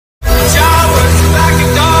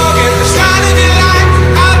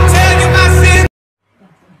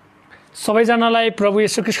सबैजनालाई प्रभु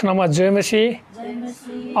येशू ख्रीष्टको नाममा जय मसीह।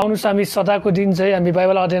 आउनुहोस् हामी सदाको दिन चाहिँ हामी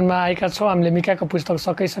बाइबल अध्ययनमा आएका छौँ। हामीले मिकाको पुस्तक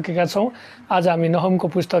सकिसकेका छौँ। आज हामी नहुमको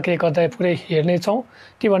पुस्तक एक अध्याय पुरै हेर्नेछौँ।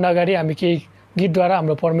 त्योभन्दा अगाडि हामी केही गीतद्वारा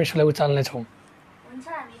हाम्रो परमेश्वरलाई उचाल्नेछौँ। हुन्छ,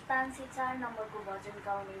 हामी 504 नम्बरको भजन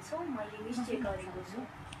गाउनेछौँ। मैले निश्चय गरेको छु।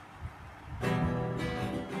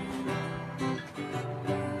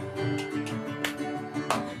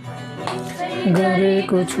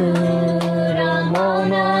 गरेको छु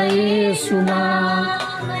रमाउन येशूमा,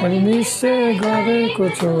 मैले निश्चय गरेको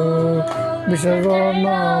छु विश्वास गर्न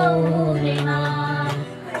हुँदैन।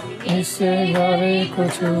 निश्चय गरेको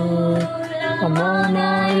छु रमाउन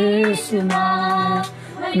येशूमा,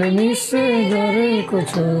 मैले निश्चय गरेको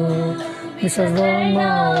छु विश्वास गर्न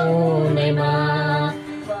हुँदैन।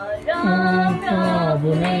 प्रभु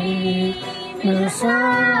नै मेरो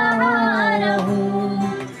सहारा हुन्,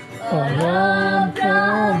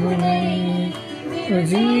 प्रभु नै मेरो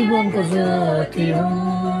जीवनको ज्योति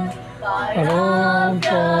हुन्।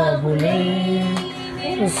 प्रभु नै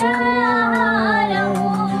मेरो सहारा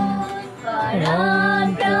हुन्,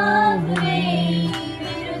 प्रभु नै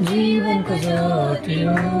जीवनको ज्योति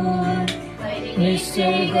हुन्।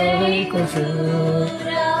 निश्चय गरेको छु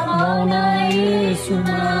मौन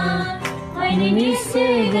येशूमा, मैले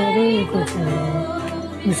निश्चय गरेको छु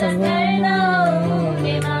विश्वास गर्न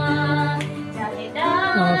हुँदैन।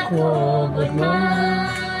 आँखको बदमा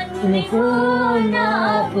कुनै फुल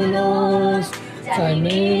नफुलोस्, चाहे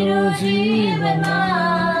मेरो जीवनमा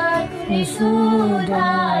कुनै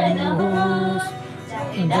सुधार नहोस्।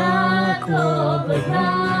 आँखको बदमा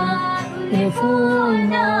कुनै फुल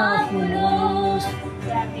नफुलोस्,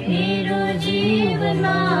 मेरो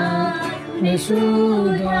जीवनमा कुनै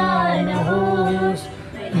सुधार नहोस्।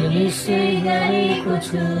 निश्चय गरेको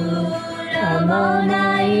छु रमाउन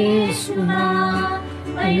येशूमा,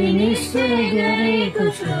 मैले निश्चय गरेको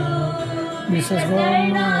छु विश्वास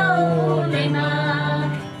गर्न हुँदैन।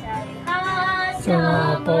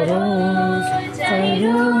 परोस् चाहे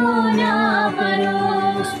रुन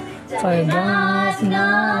परोस्, चाहे बाँच्न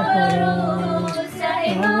परोस्,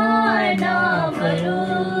 चाहे मर्न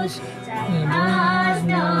परोस्, चाहे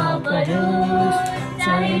बाँच्न परोस्,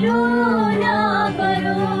 चाहे रुन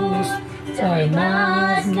परोस्, चाहे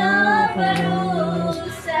बाँच्न परोस्,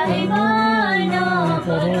 चाहे मर्न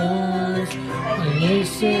परोस्।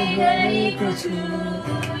 निश्चय गरेको छु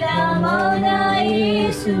रमाउन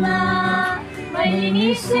येशूमा, मैले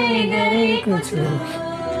निश्चय गरेको छु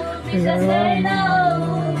विश्वास गर्न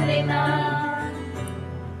हुँदैन।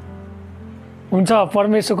 हुन्छ,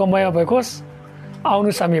 परमेश्वरको महिमा भएको होस्।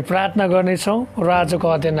 आउनुहोस् हामी प्रार्थना गर्नेछौँ र आजको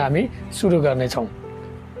अध्ययन हामी सुरु गर्नेछौँ।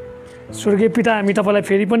 स्वर्गीय पिता, हामी तपाईँलाई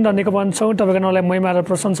फेरि पनि धन्यवाद भन्छौँ। तपाईँको नामलाई महिमा र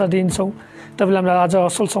प्रशंसा दिन्छौँ। तपाईँले हामीलाई आज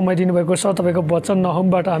असल समय दिनुभएको छ। तपाईँको वचन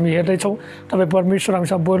नहुमबाट हामी हेर्दैछौँ। तपाईँ परमेश्वर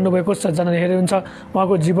हामीसँग बोल्नुभएको छ, जसले हेर्नुहुन्छ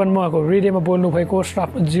उहाँको जीवनमा, उहाँको हृदयमा बोल्नुभएको र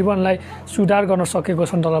आफ्नो जीवनलाई सुधार गर्न सकेको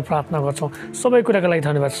छ। तपाईँलाई प्रार्थना गर्छौँ। सबै कुराको लागि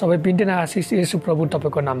धन्यवाद। सबै बिन्ती नै आशिष येशू प्रभु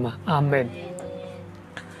तपाईँको नाममा, आमेन।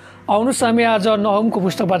 आउनुहोस् हामी आज नहुमको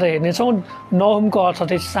पुस्तकबाट हेर्नेछौँ। नहुमको अर्थ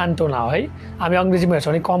चाहिँ सान्त्वना हो है। हामी अङ्ग्रेजीमा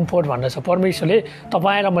हेर्छौँ भने कम्फोर्ट भन्दछ। परमेश्वरले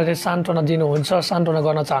तपाईँ र मलाई सान्त्वना दिनुहुन्छ, सान्त्वना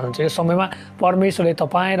गर्न चाहनुहुन्छ। यो समयमा परमेश्वरले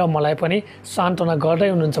तपाईँ र मलाई पनि सान्त्वना गर्दै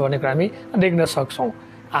हुनुहुन्छ भन्ने कुरा हामी देख्न सक्छौँ।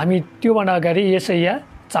 हामी त्योभन्दा अगाडि यसैया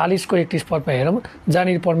 40को 31 पदमा हेरौँ,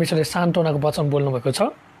 जहाँनिर परमेश्वरले सान्त्वनाको वचन बोल्नुभएको छ।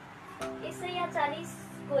 यसैया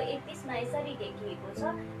 40को 31 मा यसरी लेखिएको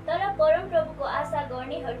छ, तर परमप्रभुको आशा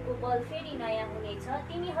गर्नेहरूको बल फेरि नयाँ हुनेछ।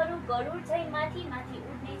 तिनीहरू गरुड झैँ माथि माथि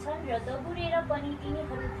उड्नेछन् र दगुरेर पनि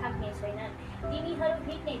तिनीहरू थाक्ने छैनन्। तिनीहरू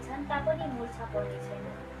हिँड्नेछन् तापनि मूर्छा पर्ने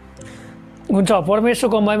छैनन्। हुन्छ,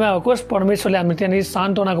 परमेश्वरको महिमा होस्। परमेश्वरले हामी त्यहाँनिर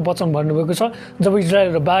सान्त्वनाको वचन भन्नुभएको छ। जब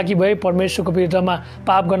इजरायलहरू बाँकी भए, परमेश्वरको विरुद्धमा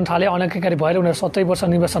पाप गर्न थाले, अनैक्यकारी भएर उनीहरू 70 वर्ष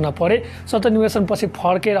निवासनमा परे। 70 निवासनपछि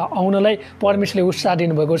फर्केर आउनलाई परमेश्वरले उत्साह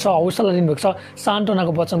दिनुभएको छ, हौसला दिनुभएको छ,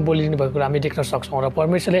 सान्त्वनाको वचन बोलिदिनु भएको कुरा हामी देख्न सक्छौँ। र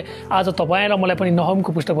परमेश्वरले आज तपाईँ र मलाई पनि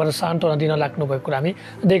नहुमको पुस्तकबाट सान्त्वना दिन लाग्नु भएको कुरा हामी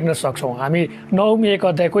देख्न सक्छौँ। हामी नहुम 1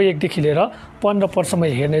 अध्यायको 1 देखि लिएर 15 पदसम्म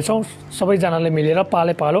हेर्नेछौँ। सबैजनाले मिलेर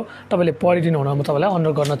पाले पालो तपाईँले पढिदिनु हुन म तपाईँलाई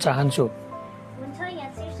अनुरोध गर्न चाहन्छु।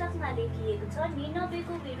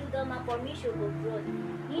 निनवेको विरुद्धमा परमेश्वरको क्रोध।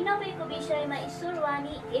 निनवेको विषयमा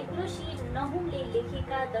ईश्वरवाणी एक्लोसी नहुमले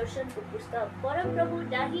लेखेका दर्शनको पुस्तक। परमप्रभु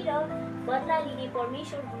डाही र बदला लिने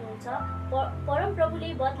परमेश्वर हुनुहुन्छ। परमप्रभुले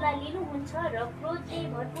बदला लिनुहुन्छ र क्रोधले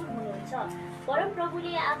भरपूर हुनुहुन्छ।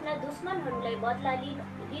 परमप्रभुले आफ्ना दुश्मनहरूलाई बदला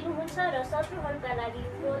लिनुहुन्छ र शत्रुहरूका लागि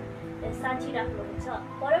क्रोध साँचिराख्नुहुन्छ।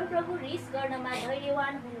 परमप्रभु रिस गर्नमा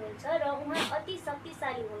धैर्यवान हुनुहुन्छ हुनुहुन्छ र उहाँ अति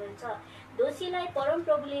शक्तिशाली हुनुहुन्छ। दोषीलाई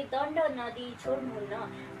परमप्रभुले दण्ड नदिई छोड्नुहुन्न।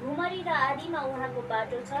 भुमरी र आदिमा उहाँको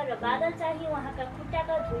बाटो छ र बादल चाहिँ उहाँका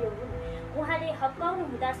खुट्टाका धुलो हुन्। उहाँले हप्काउनु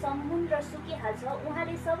हुँदा समुद्र सुकिहाल्छ।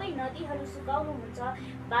 उहाँले सबै नदीहरू सुकाउनुहुन्छ।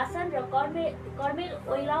 बासन र कर्मेल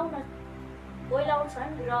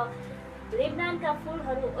ओइलाउँछन् र लेबनानका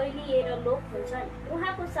फूलहरू ओइलिएर लोप हुन्छन्।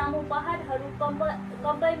 उहाँको सामु पहाडहरू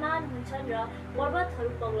कम्पायमान हुन्छन् र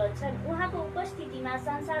पर्वतहरू पग्लन्छन्। उहाँको उपस्थितिमा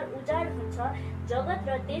संसार उजाड हुन्छ। जगत र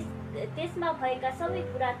त्यसमा भएका सबै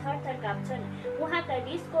कुरा थरथर काप्छन्। उहाँका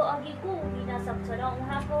रिसको अघि को उभिन सक्छ र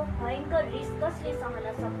उहाँको भयङ्कर रिस कसले सहन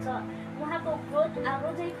सक्छ? उहाँको क्रोध आगो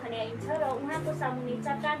झैं खन्याइन्छ र उहाँको सामुन्ने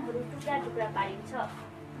चट्टानहरू टुक्रा टुक्रा पारिन्छ।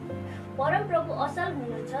 परमप्रभु असल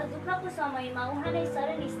हुनुहुन्छ। दुःखको समयमा उहाँले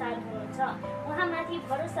शरणस्थान हुनुहुन्छ। उहाँमाथि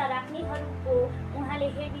भरोसा राख्नेहरूको उहाँले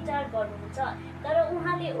हेरविचार गर्नुहुन्छ। तर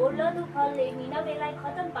उहाँले ओर्लदो फलले निनवेलाई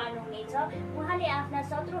खतम पार्नुहुनेछ। उहाँले आफ्ना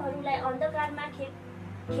शत्रुहरूलाई अन्धकारमा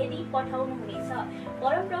खेदी पठाउनुहुनेछ।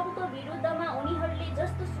 परमप्रभुको विरुद्धमा उनीहरूले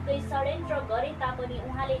जस्तो सुकै षड्यन्त्र गरे तापनि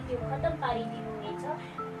उहाँले त्यो खतम पारिदिनुहुनेछ।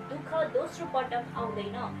 दुःख दोस्रो पटक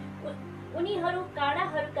आउँदैन। उनीहरू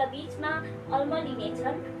काँडाहरूका बीचमा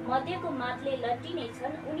अल्मलिनेछन्। मध्यको मातले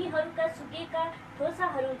लट्टिनेछन्। उनीहरूका सुकेका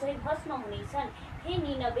ठोसाहरू झैं भस्म हुनेछन्। हे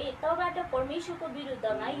निनवे, तबाट परमेश्वरको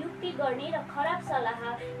विरुद्धमा युक्ति गर्ने र खराब सल्लाह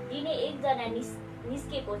दिने एकजना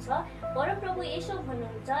निस्केको छ। परमप्रभु यसो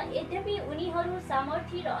भन्नुहुन्छ, यद्यपि उनीहरू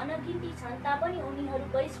सामर्थी र अनगिन्ती छन् तापनि उनीहरू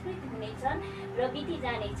बहिष्कृत हुनेछन् र बिति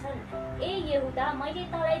जानेछन्। ए यहुदा, मैले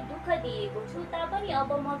तँलाई दुःख दिएको छु, तापनि अब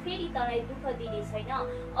म फेरि तँलाई दुःख दिने छैन।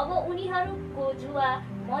 अब उनीहरूको जुवा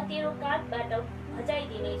म तेरो काखबाट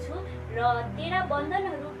भजाइदिनेछु र तेरा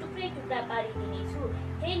बन्धनहरू टुक्रै टुक्रा पारिदिनेछु।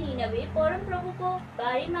 हे निनवे,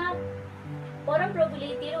 परमप्रभुले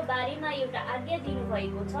तेरो बारेमा एउटा आज्ञा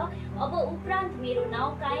दिनुभएको छ। अब उपरान्त मेरो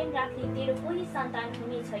नाउँ कायम राख्ने तेरो कोही सन्तान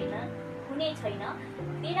हुने छैन।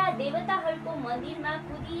 तेरा देवताहरूको मन्दिरमा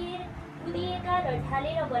कुदिएका र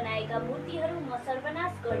ढालेर बनाएका मूर्तिहरू म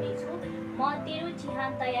सर्वनाश गर्नेछु। म तेरो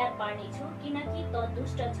चिहान तयार पार्नेछु, किनकि त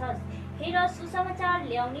दुष्ट छस्। हेर, सुसमाचार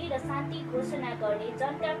ल्याउने र शान्ति घोषणा गर्ने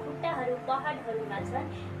जनका खुट्टाहरू पहाडहरूमा छन्।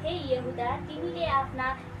 हे यहुदा, तिमीले आफ्ना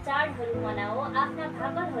चाडहरू मनाओ, आफ्ना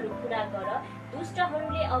भाकलहरू पूरा गर।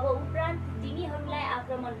 दुष्टहरूले अब उपरान्त तिमीहरूलाई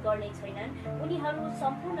आक्रमण गर्ने छैनन्। उनीहरू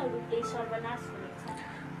सम्पूर्ण रूपले सर्वनाश हुनेछन्।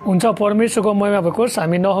 हुन्छ। परमेश्वरको महिमा होस्।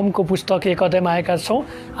 हामी नहुमको पुस्तक 1 अध्यायमा आएका छौँ।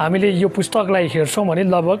 हामीले यो पुस्तकलाई हेर्छौँ भने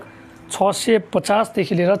लगभग 650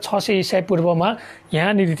 देखि लिएर 600 ईसा पूर्वमा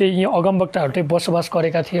यहाँनिर चाहिँ यी अगमवक्ताहरू चाहिँ बसोबास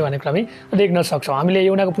गरेका थिए भनेर हामी देख्न सक्छौँ। हामीले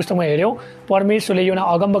योनाको पुस्तकमा हेऱ्यौँ, परमेश्वरले योना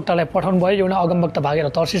अगमवक्तालाई पठाउनु भयो। योना अगमवक्ता भागेर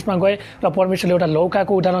तर्सिसमा गए र परमेश्वरले एउटा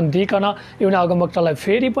लौकाको उदाहरण दिइकन योना अगमवक्तालाई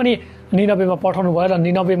फेरि पनि निनवेमा पठाउनु भयो र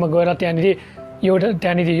निनवेमा गएर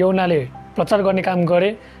त्यहाँनिर योनाले प्रचार गर्ने काम गरे।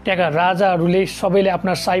 त्यहाँका राजाहरूले सबैले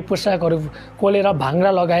आफ्ना शाही पोसाकहरू खोलेर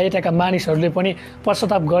भाङ्रा लगाए। त्यहाँका मानिसहरूले पनि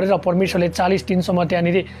पश्चाताप गरेर परमेश्वरले 40 दिनसम्म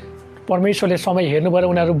त्यहाँनिर परमेश्वरले समय हेर्नुभयो र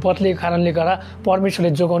उनीहरू बदलेको कारणले गर्दा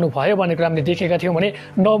परमेश्वरले जोगाउनु भयो भन्ने कुरा हामीले देखेका थियौँ भने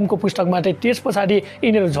नहुमको पुस्तकमा चाहिँ त्यस पछाडि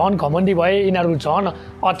यिनीहरू झन् घमण्डी भए, यिनीहरू झन्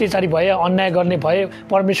अत्याचारी भए, अन्याय गर्ने भए,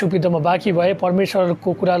 परमेश्वर विरुद्धमा बाँकी भए, परमेश्वरको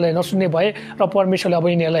कुरालाई नसुन्ने भए र परमेश्वरले अब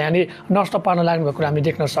यिनीहरूलाई यहाँनिर नष्ट पार्न लाग्नुभएको कुरा हामी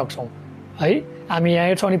देख्न सक्छौँ है। हामी यहाँ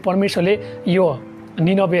हेर्छौँ अनि परमेश्वरले यो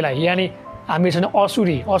निनवेलाई यानि हामी छन्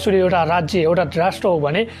असुरी एउटा राज्य, एउटा राष्ट्र हो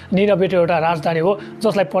भने निनवे एउटा राजधानी हो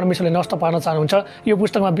जसलाई परमेश्वरले नष्ट पार्न चाहनुहुन्छ। यो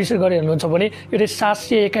पुस्तकमा विशेष गरी हेर्नुहुन्छ भने यो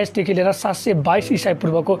 721 देखि लिएर 722 ईसा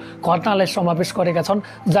पूर्वको घटनालाई समावेश गरेका छन्।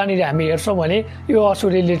 जहाँनिर हामी हेर्छौँ भने यो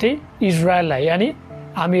असुरीले चाहिँ इजरायललाई यानि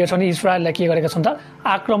हामी हेर्छौँ नि इजरायललाई के गरेका छन् त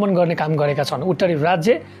आक्रमण गर्ने काम गरेका छन्। उत्तरी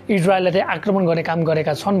राज्य इजरायललाई चाहिँ आक्रमण गर्ने काम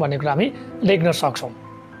गरेका छन् भन्ने कुरा हामी लेख्न सक्छौँ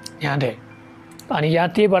यहाँले। अनि यहाँ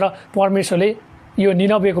त्यही भएर परमेश्वरले यो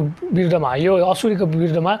निनवेको विरुद्धमा, यो असुरीको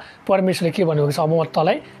विरुद्धमा परमेश्वरले के भन्नुभएको छ, अब म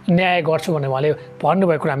तँलाई न्याय गर्छु भनेर उहाँले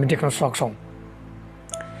भन्नुभएको कुरा हामी देख्न सक्छौँ।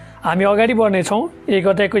 हामी अगाडि बढ्नेछौँ 1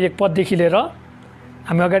 अध्यायको 1 पददेखि लिएर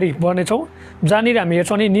हामी अगाडि बढ्नेछौँ। जहाँनिर हामी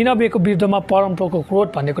हेर्छौँ नि निनवेको विरुद्धमा परमप्रभुको क्रोध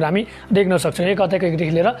भन्ने कुरा हामी देख्न सक्छौँ। 1 अध्यायको 1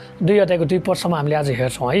 देखि लिएर 2 अध्यायको 2 पदसम्म हामीले आज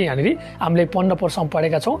हेर्छौँ है। यहाँनिर हामीले 15 पदसम्म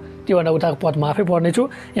पढेका छौँ, त्योभन्दा उताको पद म आफै पढ्नेछु।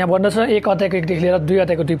 यहाँ भन्दछ 1 अध्यायको 1 देखि लिएर 2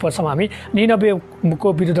 अध्यायको 2 पदसम्म हामी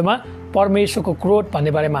निनवेको विरुद्धमा परमेश्वरको क्रोध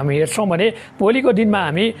भन्ने बारेमा हामी हेर्छौँ भने भोलिको दिनमा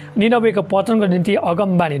हामी निनवेको पतनको निम्ति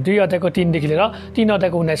अगमबानी 2 अध्यायको 3 देखि लिएर 3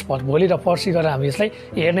 अध्यायको 19 पद भोलि र पर्सि गरेर हामी यसलाई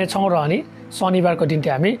हेर्नेछौँ। र अनि शनिबारको दिन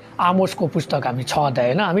चाहिँ हामी आमोसको पुस्तक हामी 6 अध्याय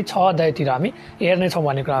होइन हामी 6 अध्यायतिर हामी हेर्नेछौँ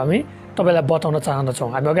भन्ने कुरा हामी तपाईँलाई बताउन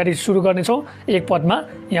चाहन्छौँ। हामी अगाडि सुरु गर्नेछौँ 1 पदमा।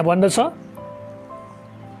 यहाँ भन्दछ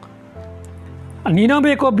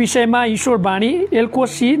निनवेको विषयमा ईश्वरवाणी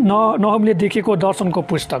एल्कोसी नहुमले देखेको दर्शनको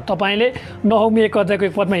पुस्तक। तपाईँले नहुम 1 अध्यायको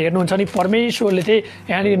 1 पदमा हेर्नुहुन्छ नि परमेश्वरले चाहिँ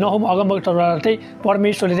यहाँनिर नहुम अगमवक्ताद्वारा चाहिँ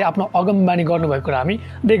परमेश्वरले चाहिँ आफ्नो अगमवाणी गर्नुभएको कुरा हामी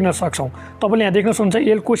देख्न सक्छौँ। तपाईँले यहाँ देख्न सक्नुहुन्छ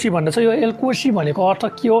एल्कोसी भन्दछ। यो एल्कोसी भनेको अर्थ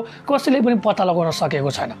के हो कसैले पनि पत्ता लगाउन सकेको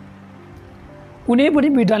छैन। कुनै पनि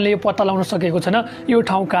विद्वानले यो पत्ता लगाउन सकेको छैन यो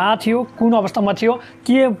ठाउँ कहाँ थियो, कुन अवस्थामा थियो,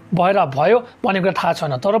 के भएर भयो भन्ने कुरा थाहा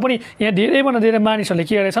छैन। तर पनि यहाँ धेरैभन्दा धेरै मानिसहरूले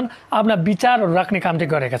के गरेका छन् आफ्ना विचारहरू राख्ने काम चाहिँ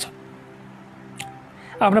गरेका छन्।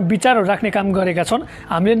 आफ्ना विचारहरू राख्ने काम गरेका छन्।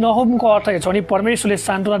 हामीले नहुमको अर्थ हेर्छौँ नि परमेश्वरले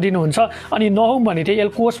सान्त्वना दिनुहुन्छ अनि नहुम भन्ने चाहिँ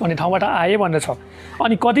एल्कोस भन्ने ठाउँबाट आए भन्दछ।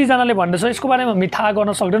 अनि कतिजनाले भन्दछ यसको बारेमा हामी थाहा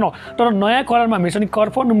गर्न सक्दैनौँ। तर नयाँ करारमा हामी चाहिँ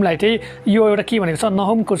कर्फनुमलाई चाहिँ यो एउटा के भनेको छ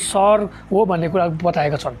नहुमको सहर हो भन्ने कुरा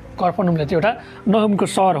बताएका छन्। कर्फनुमलाई चाहिँ एउटा नहुमको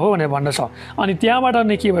सहर हो भनेर भन्दछ। अनि त्यहाँबाट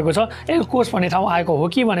नै के भएको छ एल्कोस भन्ने ठाउँ आएको हो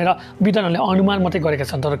कि भनेर विद्वानहरूले अनुमान मात्रै गरेका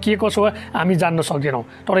छन्। तर के कसो हो हामी जान्न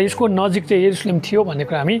सक्दैनौँ। तर यसको नजिक चाहिँ यरुसलेम थियो भन्ने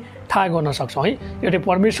कुरा हामी थाहा गर्न सक्छौँ है। एउटा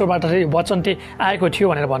परमेश्वरबाट चाहिँ वचन चाहिँ आएको थियो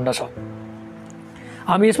भनेर भन्दछ।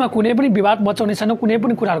 हामी यसमा कुनै पनि विवाद मचाउने छैनौँ, कुनै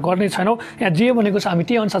पनि कुराहरू गर्ने छैनौँ। यहाँ जे भनेको छ हामी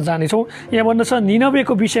त्यही अनुसार जानेछौँ। यहाँ भन्दछ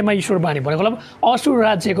निनवेको विषयमा ईश्वरवाणी भनेको मतलब असुर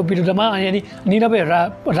राज्यको विरुद्धमा यानि निनवे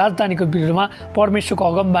राजधानीको विरुद्धमा परमेश्वरको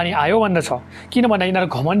अगमवाणी आयो भन्दछ। किन भन्दा यिनीहरू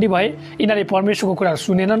घमण्डी भए, यिनीहरूले परमेश्वरको कुराहरू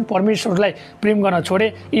सुनेनन्, परमेश्वरलाई प्रेम गर्न छोडे।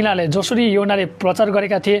 यिनीहरूले जसरी योनाले प्रचार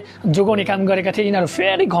गरेका थिए, जोगाउने काम गरेका थिए, यिनीहरू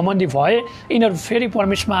फेरि घमण्डी भए, यिनीहरू फेरि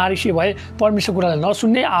परमेश्वरमा आरिसी भए, परमेश्वरको कुरालाई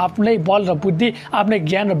नसुन्ने, आफ्नै बल र बुद्धि, आफ्नै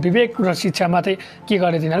ज्ञान र विवेक र शिक्षामा चाहिँ के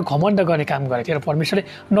गरे तिनीहरू घमण्ड गर्ने काम गरे। तर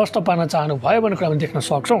परमेश्वरले नष्ट पार्न चाहनु भयो भन्ने कुरा हामी देख्न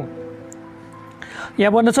सक्छौँ।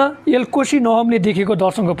 यहाँ भन्दछ एल्कोसी नहुमले देखेको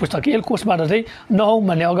दर्शनको पुस्तक। एल्कोसबाट चाहिँ नहुम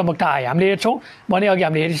भन्ने अगमवक्ता आए। हामीले हेर्छौँ भने अघि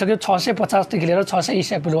हामीले हेरिसक्यौँ 650 देखि लिएर 600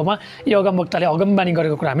 ईसा पूर्वमा यो अगमवक्ताले अगमवाणी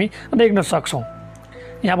गरेको कुरा हामी देख्न सक्छौँ।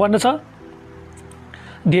 यहाँ भन्दछ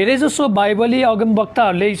धेरैजसो बाइबली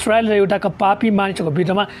अगमवक्ताहरूले इस्रायल र एउटाका पापी मानिसहरूको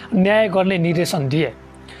विरुद्धमा न्याय गर्ने निर्देशन दिए।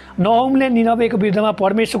 नहुमले निनवेको विरुद्धमा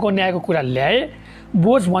परमेश्वरको न्यायको कुरा ल्याए।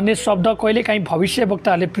 बोझ भन्ने शब्द कहिलेकाहीँ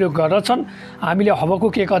भविष्यवक्ताहरूले प्रयोग गर्दछन्। हामीले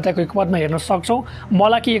हबकुक 1 अध्यायको 1 पदमा हेर्न सक्छौँ,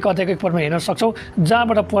 मलाकी 1 अध्यायको 1 पदमा हेर्न सक्छौँ,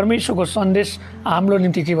 जहाँबाट परमेश्वरको सन्देश हाम्रो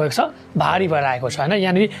निम्ति के भएको छ भारी भएर आएको छ होइन।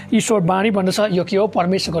 यहाँनिर ईश्वरवाणी भन्दछ यो के हो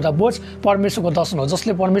परमेश्वरको एउटा बोझ, परमेश्वरको दर्शन हो।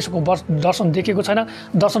 जसले परमेश्वरको दर्शन देखेको छैन,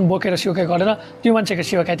 दर्शन बोकेर सेवकाई गर्दैन, त्यो मान्छेको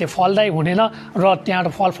सेवकाई चाहिँ फलदायी हुँदैन र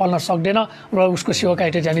त्यहाँबाट फल फल्न सक्दैन र उसको सेवकाई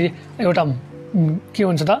चाहिँ त्यहाँनिर एउटा के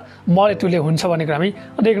हुन्छ त मरेतुल्य हुन्छ भन्ने कुरा हामी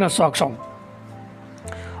देख्न सक्छौँ।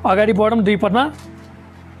 अगाडि बढौँ 2 पदमा।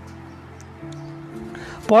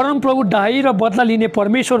 परमप्रभु डाही र बदला लिने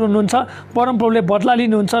परमेश्वर हुनुहुन्छ। परमप्रभुले बदला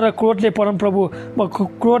लिनुहुन्छ र क्रोधले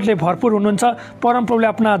भरपुर हुनुहुन्छ। परमप्रभुले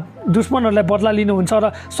आफ्ना दुश्मनहरूलाई बदला लिनुहुन्छ र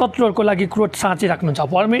शत्रुहरूको लागि क्रोध साँची राख्नुहुन्छ।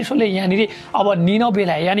 परमेश्वरले यहाँनिर अब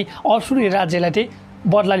निनवेलाई यानि असुरी राज्यलाई चाहिँ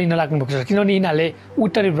बदला लिन लाग्नुभएको छ। किनभने यिनीहरूले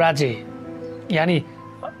उत्तरी राज्य यानि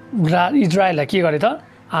इजरायललाई के गरे त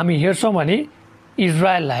हामी हेर्छौँ भने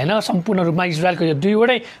इजरायललाई होइन सम्पूर्ण रूपमा इजरायलको यो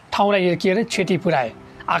 2वटै ठाउँलाई के अरे क्षति पुऱ्याए,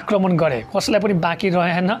 आक्रमण गरे, कसैलाई पनि बाँकी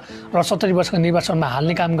रहेन र 70 वर्षको निर्वाचनमा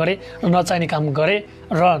हाल्ने काम गरे र नचाहिने काम गरे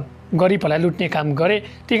र गरिबहरूलाई लुट्ने काम गरे।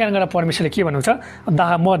 त्यही कारण गरेर परमेश्वरले के भन्नुहुन्छ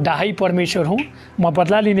म डाही परमेश्वर हुँ, म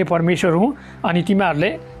बदला लिने परमेश्वर हुँ अनि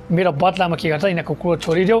तिमीहरूले मेरो बदलामा के गर्छ यिनीहरूको क्रोध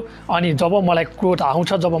छोडिदेऊ अनि जब मलाई क्रोध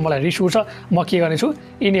आउँछ, जब मलाई रिस उठ्छ म के गर्नेछु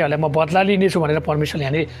यिनीहरूलाई म बदला लिनेछु भनेर परमेश्वरले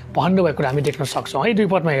यहाँनिर भन्नुभएको कुरा हामी देख्न सक्छौँ है। 2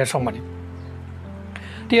 पदमा हेर्छौँ भने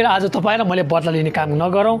त्यही आज तपाईँ र मैले बदला लिने काम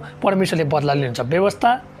नगरौँ, परमेश्वरले बदला लिनुहुन्छ। व्यवस्था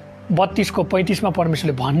 32को 35मा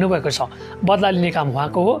परमेश्वरले भन्नुभएको छ बदला लिने काम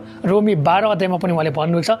उहाँको हो। रोमी 12 अध्यायमा पनि उहाँले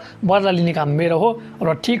भन्नुभएको छ बदला लिने काम मेरो हो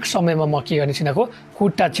र ठिक समयमा म के गर्नेछु यिनीहरूको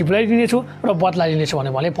खुट्टा चिप्लाइदिनेछु र बदला लिनेछु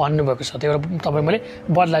भनेर उहाँले भन्नुभएको छ। त्यही भएर तपाईँ मैले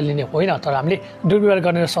बदला लिने होइन, तर हामीले दुर्व्यवहार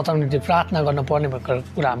गर्ने र सताउने निम्ति प्रार्थना गर्नुपर्ने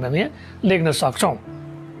कुरा हामीले यहाँ लेख्न सक्छौँ।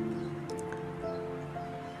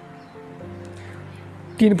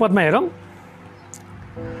 3 पदमा हेरौँ।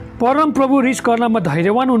 परमप्रभु रिस गर्नमा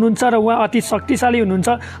धैर्यवान हुनुहुन्छ र उहाँ अति शक्तिशाली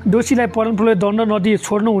हुनुहुन्छ। दोषीलाई परमप्रभुले दण्ड नदिए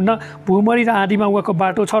छोड्नुहुन्न। भूमरी र आँधीमा उहाँको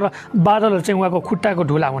बाटो छ र बादलहरू चाहिँ उहाँको खुट्टाको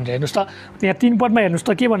ढुला हुन्छ। हेर्नुहोस् त यहाँ 3 पदमा हेर्नुहोस्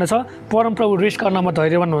त के भन्छ परमप्रभु रिस गर्नमा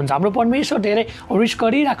धैर्यवान हुनुहुन्छ। हाम्रो परमेश्वर धेरै रिस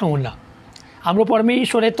गरिराख्नुहुन्न। हाम्रो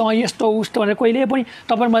परमेश्वरले त यस्तो उस्तो भनेर कहिले पनि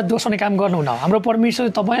तपाईँ दोषाउने काम गर्नुहुन्न। हाम्रो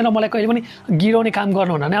परमेश्वरले तपाईँ र मलाई कहिले पनि गिराउने काम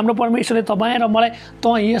गर्नुहुन्न। अनि हाम्रो परमेश्वरले तपाईँ र मलाई त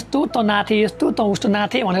यस्तो त नाथे यस्तो त उस्तो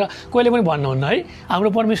नाथे भनेर कहिले पनि भन्नुहुन्न है। हाम्रो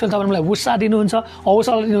परमेश्वरले तपाईँ मलाई उत्साह दिनुहुन्छ,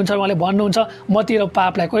 हौसला दिनुहुन्छ, उहाँले भन्नुहुन्छ म तेरो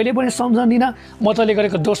पापलाई कहिले पनि सम्झँदिनँ, म तैँले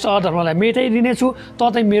गरेको दोष अधर्मलाई मेटाइदिनेछु, त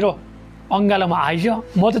चाहिँ मेरो अङ्गालोमा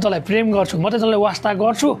आइज, म चाहिँ तँलाई प्रेम गर्छु, म चाहिँ तँलाई वास्ता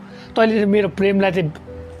गर्छु, तैँले मेरो प्रेमलाई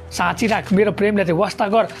चाहिँ साँची राख, मेरो प्रेमलाई चाहिँ वास्ता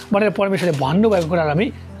गर भनेर परमेश्वरले भन्नुभएको कुराहरू हामी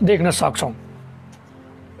देख्न सक्छौँ।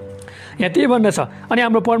 यहाँ त्यही भन्दछ। अनि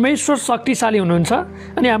हाम्रो परमेश्वर शक्तिशाली हुनुहुन्छ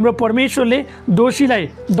अनि हाम्रो परमेश्वरले दोषीलाई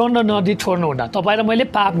दण्ड नदिई छोड्नुहुन्न। तपाईँ र मैले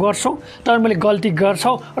पाप गर्छौँ तर मैले गल्ती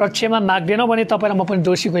गर्छौँ र क्षमा माग्दैनौँ भने तपाईँ र म पनि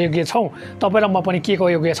दोषीको योग्य छौँ। तपाईँ र म पनि के को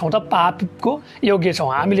योग्य छौँ त? पापको योग्य छौँ।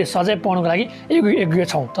 हामीले सजाय पाउनको लागि योग्य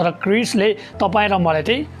छौँ। तर क्रिस्टले तपाईँ र मलाई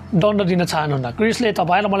चाहिँ दण्ड दिन चाहनुहुन्न। क्रिस्टले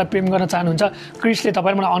तपाईँ र मलाई प्रेम गर्न चाहनुहुन्छ। क्रिस्टले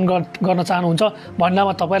तपाईँ र मलाई अनुगमन गर्न चाहनुहुन्छ।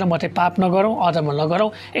 भन्दामा तपाईँ र म चाहिँ पाप नगरौँ, अधर्म नगरौँ।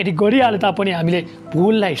 यदि गरिहाले तापनि हामीले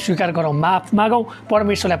भुललाई स्वीकार गरौँ, माफ मागौँ,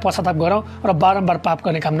 परमेश्वरलाई पश्चाताप गरौँ र बारम्बार पाप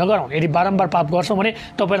गर्ने काम नगरौँ। यदि बारम्बार पाप गर्छौँ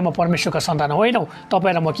भने तपाईँ र म परमेश्वरका सन्तान होइनौँ,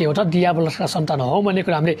 तपाईँ र म के हो त? दियाबलसका सन्तान हो भन्ने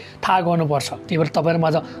कुरा हामीले थाहा गर्नुपर्छ। त्यही भएर तपाईँ र म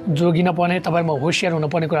अझ जोगिन पर्ने, तपाईँ म होसियार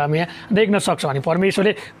हुनुपर्ने कुरा हामी यहाँ देख्न सक्छौँ। अनि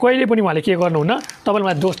परमेश्वरले कहिले पनि उहाँले के गर्नुहुन्न? तपाईँले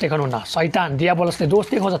मलाई दोष देखाउनुहुन्न। शैतान दियाबलसले दोष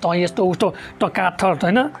देखाउँछ, त यस्तो उस्तो, त काठर,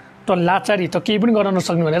 होइन त लाचारी, त केही पनि गर्न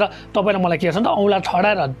नसक्नु भनेर तपाईँ र मलाई के गर्छ नि त? औँला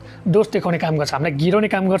ठडाएर दोष देखाउने काम गर्छ, हामीलाई गिराउने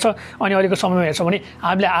काम गर्छ। अनि अहिलेको समयमा हेर्छौँ भने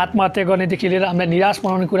हामीले आत्महत्या गर्नेदेखि लिएर हामीलाई निराश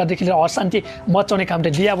बनाउने कुरादेखि लिएर अशान्ति मचाउने काम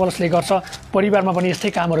चाहिँ दियाबलसले गर्छ। परिवारमा पनि यस्तै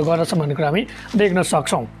कामहरू गर्दछ भन्ने कुरा हामी देख्न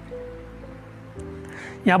सक्छौँ।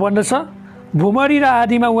 यहाँ भन्दछ भुमरी र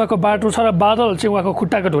आदिमा उहाँको बाटो छ र बादल चाहिँ उहाँको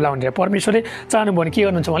खुट्टाको धुला हुने। परमेश्वरले चाहनुभयो भने के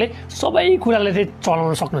गर्नुहुन्छ? उहाँले सबै कुरालाई चाहिँ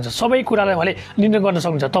चलाउन सक्नुहुन्छ, सबै कुरालाई उहाँले निर्णय गर्न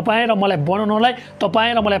सक्नुहुन्छ। तपाईँ र मलाई बनाउनलाई,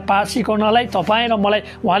 तपाईँ र मलाई पाठ सिकाउनलाई, तपाईँ र मलाई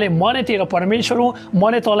उहाँले म नै तेरो परमेश्वर हुँ, म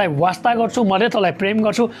नै तँलाई वास्ता गर्छु, म नै तँलाई प्रेम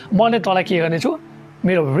गर्छु, म नै तँलाई के गर्नेछु?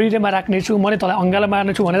 मेरो हृदयमा राख्नेछु, म नै तँलाई अङ्गालो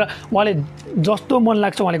मार्नेछु भनेर उहाँले जस्तो मन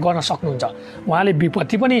लाग्छ उहाँले गर्न सक्नुहुन्छ। उहाँले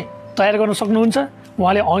विपत्ति पनि तयार गर्न सक्नुहुन्छ,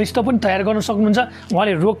 उहाँले अनिष्ट पनि तयार गर्न सक्नुहुन्छ,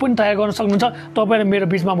 उहाँले रोग पनि तयार गर्न सक्नुहुन्छ। तपाईँ र मेरो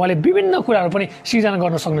बिचमा उहाँले विभिन्न कुराहरू पनि सिर्जना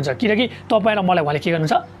गर्न सक्नुहुन्छ। किनकि तपाईँ र मलाई उहाँले के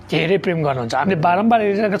गर्नुहुन्छ? धेरै प्रेम गर्नुहुन्छ। हामीले बारम्बार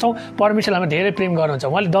हेरिरहेका छौँ परमेश्वरले हामीलाई धेरै प्रेम गर्नुहुन्छ।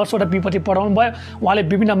 उहाँले 10वटा विपत्ति पढाउनु भयो, उहाँले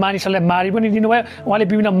विभिन्न मानिसहरूलाई मारि पनि दिनुभयो, उहाँले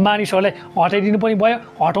विभिन्न मानिसहरूलाई हटाइदिनु पनि भयो,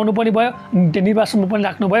 हटाउनु पनि भयो, निवासमा पनि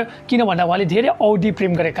राख्नुभयो। किन भन्दा उहाँले धेरै औधी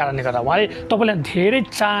प्रेम गरेको कारणले गर्दा, उहाँले तपाईँलाई धेरै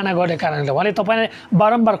चाहना गरेको कारणले गर्दा, उहाँले तपाईँलाई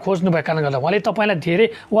बारम्बार खोज्नु भएको कारणले गर्दा, उहाँले तपाईँलाई धेरै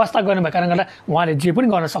वास्ता गर्नुभएको कारणले गर्दा उहाँले जे पनि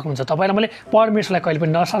गर्न सक्नुहुन्छ। तपाईँ र मैले परमेश्वरलाई कहिले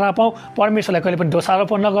पनि नसरापौँ, परमेश्वरलाई कहिले पनि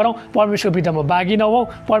दोषारोपण नगरौँ, परमेश्वर विरुद्धमा बागी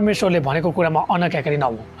नहौँ, परमेश्वरले भनेको कुरामा अनक्याकारी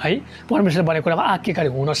नहौँ है। परमेश्वरले भनेको कुरामा आज्ञाकारी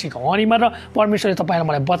हुन सिकौँ। अनि मात्र परमेश्वरले तपाईँ र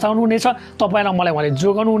मलाई बचाउनु हुनेछ, तपाईँ र मलाई उहाँले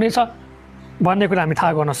जोगाउनु हुनेछ भन्ने कुरा हामी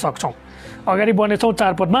थाहा गर्न सक्छौँ। अगाडि बढ्नेछौँ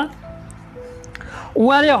 4 पदमा।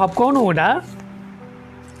 उहाँले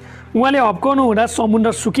हप्काउनु हुँदा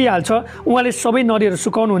समुद्र सुकिहाल्छ, उहाँले सबै नदीहरू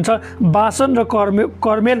सुकाउनुहुन्छ। बासन र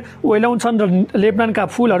कर्मेल ओइलाउँछन् र लेबनानका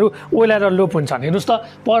फुलहरू ओइलाएर लोप हुन्छन्। हेर्नुहोस् त,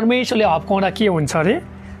 परमेश्वरले हप्काउँदा के हुन्छ अरे?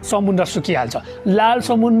 समुद्र सुकिहाल्छ। लाल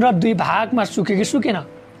समुद्र 2 भागमा सुक्यो कि सुकेन?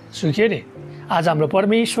 सुक्यो अरे। आज हाम्रो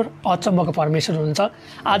परमेश्वर अचम्मको परमेश्वर हुनुहुन्छ।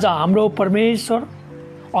 आज हाम्रो परमेश्वर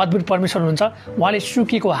अद्भुत परमेश्वर हुनुहुन्छ। उहाँले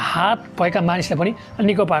सुकेको हात भएका मानिसलाई पनि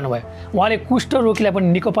निको पार्नुभयो, उहाँले कुष्ठ रोगीलाई पनि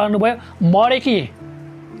निको पार्नुभयो, मरेकी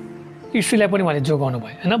स्त्रीलाई पनि उहाँले जोगाउनु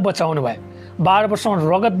भयो, होइन, बचाउनु भयो। 12 वर्षमा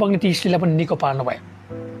रगत बग्ने ती स्त्रीलाई पनि निको पार्नु भयो।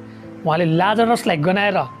 उहाँले लाजरसलाई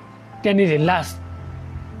गनाएर त्यहाँनिर लास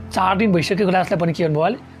 4 दिन भइसकेको लासलाई पनि के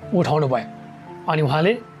गर्नुभयो? उठाउनु भयो। अनि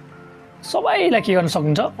उहाँले सबैलाई के गर्न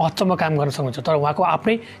सक्नुहुन्छ? अचम्म काम गर्न सक्नुहुन्छ। तर उहाँको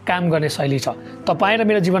आफ्नै काम गर्ने शैली छ। तपाईँ र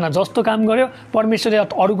मेरो जीवनमा जस्तो काम गर्यो परमेश्वरले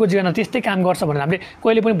अरूको जीवनमा त्यस्तै काम गर्छ भनेर हामीले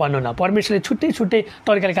कहिले पनि भन्नुहुन्न। परमेश्वरले छुट्टै छुट्टै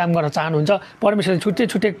तरिकाले काम गर्न चाहनुहुन्छ, परमेश्वरले छुट्टै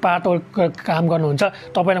छुट्टै पाटो काम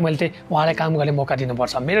गर्नुहुन्छ। तपाईँ र मैले चाहिँ उहाँलाई काम गर्ने मौका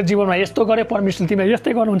दिनुपर्छ। मेरो जीवनमा यस्तो गरे परमेश्वरले तिमीले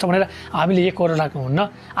यस्तै गर्नुहुन्छ भनेर हामीले एक गरेर राख्नुहुन्न,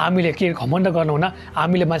 हामीले के घमण्ड गर्नुहुन्न,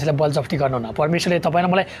 हामीले मान्छेलाई बलजफ्ती गर्नुहुन्न। परमेश्वरले तपाईँ र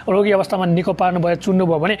मलाई रोगी अवस्थामा निको पार्नुभयो,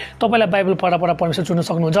 चुन्नुभयो भने तपाईँलाई बाइबल पढा परमेश्वर चुन्न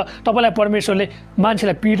सक्नुहुन्छ। तपाईँलाई परमेश्वरले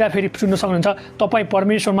मान्छेलाई पीडा फेरि चुन्न सक्नुहुन्छ। तपाईँ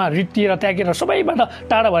परमेश्वरमा रित्तिएर त्यागेर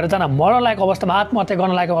सबैबाट टाढा भएर जान मर्न लागेको अवस्थामा, आत्महत्या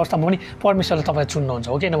गर्न लागेको अवस्थामा पनि परमेश्वरले तपाईँ चुन्नुहुन्छ।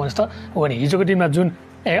 हो किन भन्नुहोस् त? हो भने हिजोको दिनमा जुन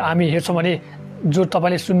हामी हेर्छौँ भने जो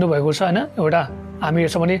तपाईँले सुन्नुभएको छ, होइन, एउटा हामी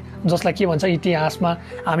हेर्छौँ भने जसलाई के भन्छ इतिहासमा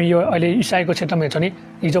हामी यो अहिले इसाईको क्षेत्रमा हेर्छौँ नि,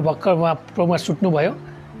 हिजो भर्खर उहाँ प्रभुमा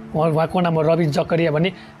सुत्नुभयो, उहाँको नाम रवि जकरिया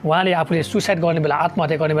भन्ने। उहाँले आफूले सुसाइड गर्ने बेला,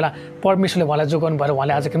 आत्महत्या गर्ने बेला परमेश्वरले उहाँलाई जोगाउनु भएर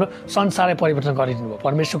उहाँले आज के संसारै परिवर्तन गरिदिनु भयो।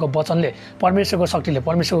 परमेश्वरको वचनले, परमेश्वरको शक्तिले,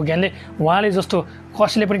 परमेश्वरको ज्ञानले उहाँले जस्तो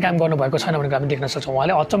कसैले पनि काम गर्नुभएको छैन भनेर हामी देख्न सक्छौँ।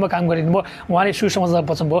 उहाँले अचम्म काम गरिदिनु भयो, उहाँले सुसमाचार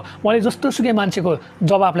वचन भयो, उहाँले जस्तो सुकै मान्छेको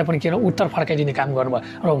जवाबलाई पनि के उत्तर फर्काइदिने काम गर्नुभयो।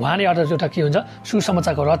 र उहाँले एउटा के हुन्छ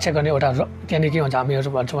सुसमाचारको रक्षा गर्ने एउटा त्यहाँनिर के हुन्छ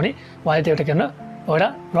हामीहरू भन्छौँ भने उहाँले त्यो एउटा के एउटा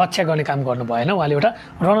रक्षा गर्ने काम गर्नुभयो, होइन। उहाँले एउटा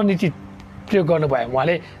रणनीति प्रयोग गर्नुभयो,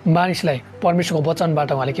 उहाँले मानिसलाई परमेश्वरको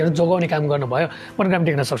वचनबाट उहाँले के जोगाउने काम गर्नुभयो भनेर हामी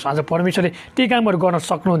देख्न सक्छौँ। आज परमेश्वरले ती कामहरू गर्न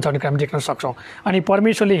सक्नुहुन्छ भनेर हामी देख्न सक्छौँ। अनि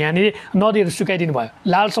परमेश्वरले यहाँनिर नदीहरू सुकाइदिनु भयो,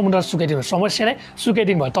 लाल समुद्र सुकाइदिनु भयो, समस्यालाई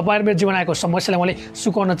सुकाइदिनु भयो। तपाईँहरू मेरो जीवन आएको समस्यालाई उहाँले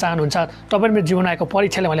सुकाउन चाहनुहुन्छ, तपाईँहरू मेरो जीवन आएको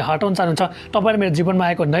परीक्षालाई उहाँले हटाउन चाहनुहुन्छ, तपाईँहरू मेरो जीवनमा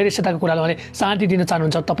आएको नैराश्यताको कुरालाई उहाँले शान्ति दिन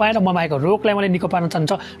चाहनुहुन्छ, तपाईँ र ममा आएको रोगलाई उहाँले निको पार्न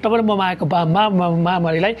चाहनुहुन्छ, तपाईँ र ममा आएको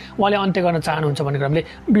महामारीलाई उहाँले अन्त्य गर्न चाहनुहुन्छ भनेर हामीले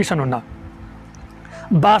बिर्सनुहुन्न।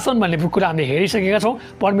 वासन भन्ने कुरा हामीले हेरिसकेका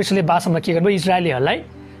छौँ। परमेश्वरले वासनमा के गर्नुभयो, इजरायलीहरूलाई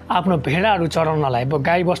आफ्नो भेडाहरू चराउनलाई,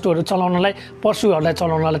 गाई बस्तुहरू चलाउनलाई, पशुहरूलाई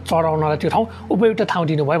चराउनलाई त्यो ठाउँ उपयुक्त ठाउँ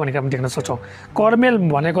दिनुभयो भनेर हामी देख्न सक्छौँ।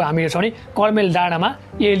 कर्मेल भनेको हामी हेर्छौँ भने कर्मेल डाँडामा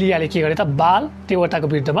एलियाले के गरे त बाल देवताको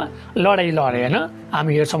विरुद्धमा लडाइँ लडे होइन।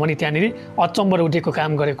 हामी हेर्छौँ भने त्यहाँनिर अचम्बर उठेको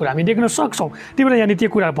काम गरेको कुरा हामी देख्न सक्छौँ। त्यही भएर यहाँनिर त्यो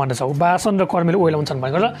कुरा भन्दछौँ वासन र कर्मेल ओइलाउँछन्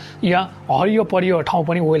भनेर यहाँ हरियो परियो ठाउँ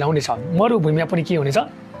पनि ओइलाउनेछ, मरुभूमिमा पनि के हुनेछ,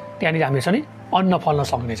 त्यहाँनिर हामी हेर्छौँ नि अन्न फल्न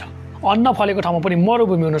सक्नेछ, अन्न फलेको ठाउँमा पनि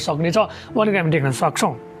मरुभूमि हुन सक्नेछ भनेर हामी देख्न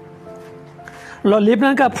सक्छौँ। ल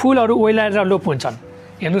लेब्नानका फुलहरू ओइलाएर लोप हुन्छन्।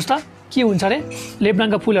 हेर्नुहोस् त के हुन्छ अरे,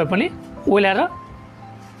 लेब्नानका फुलहरू पनि ओइलाएर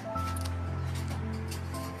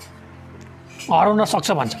हराउन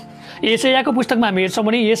सक्छ भन्छ। एसायाको पुस्तकमा हामी हेर्छौँ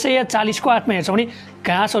भने एसाया 40 को 8 मा हेर्छौँ भने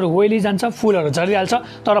घाँसहरू ओइलिजान्छ, फुलहरू झरिहाल्छ,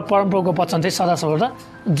 तर परमप्रभुको वचन चाहिँ सदा सर्वदा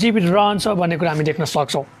जीवित रहन्छ भन्ने कुरा हामी देख्न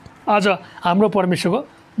सक्छौँ। आज हाम्रो परमेश्वरको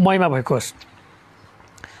महिमा भएको होस्।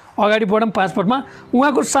 अगाडि बढौँ 5 पदमा,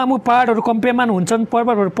 उहाँको सामु पहाडहरू कम्प्यमान हुन्छन्,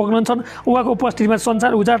 पर्वतहरू पग्लन्छन्, उहाँको उपस्थितिमा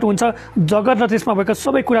संसार उजाड हुन्छ, जगत र त्यसमा भएका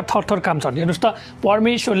सबै कुरा थरथर काम्छन्। हेर्नुहोस् त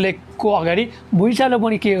परमेश्वरले को अगाडि भुइँचालो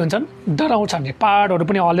पनि के हुन्छन्, डराउँछन्, पहाडहरू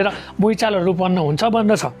पनि हल्लेर भुइँचालोहरू उत्पन्न हुन्छ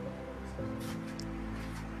भन्दछ।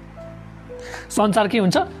 संसार के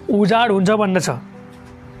हुन्छ, उजाड हुन्छ भन्दछ।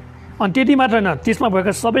 अनि त्यति मात्र होइन, त्यसमा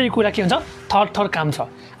भएका सबै कुरा के हुन्छ, थरथर काम्छ।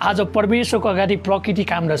 आज परमेश्वरको अगाडि प्रकृति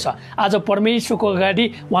काम रहेछ। आज परमेश्वरको अगाडि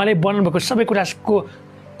उहाँले बनाउनु भएको सबै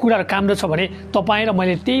कुराहरू काम रहेछ भने तपाईँ र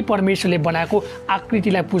मैले त्यही परमेश्वरले बनाएको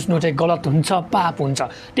आकृतिलाई पुज्नु चाहिँ गलत हुन्छ, पाप हुन्छ।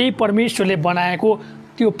 त्यही परमेश्वरले बनाएको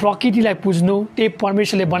त्यो प्रकृतिलाई पुज्नु, त्यही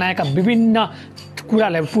परमेश्वरले बनाएका विभिन्न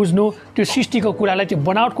कुरालाई पुज्नु, त्यो सृष्टिको कुरालाई, त्यो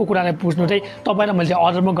बनावटको कुरालाई पुज्नु चाहिँ तपाईँ र मैले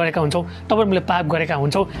अधर्म गरेका हुन्छौँ, तपाईँ मैले पाप गरेका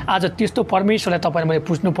हुन्छौँ। आज त्यस्तो परमेश्वरलाई तपाईँ मैले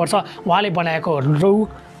पुज्नुपर्छ। उहाँले बनाएको रुख,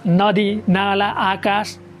 नदी, नाला, आकाश,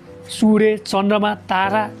 सूर्य, चन्द्रमा,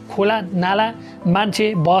 तारा, खोला, नाला,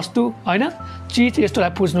 मान्छे, वस्तु होइन, चिज, यस्तोलाई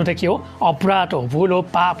पुज्नु त के हो, अपराध हो, भुल हो,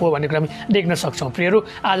 पाप हो भन्ने कुरा हामी देख्न सक्छौँ। प्रियहरू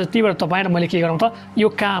आज त्यही भएर तपाईँ र मैले के गरौँ त, यो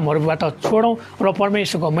कामहरूबाट छोडौँ र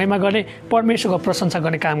परमेश्वरको महिमा गर्ने, परमेश्वरको प्रशंसा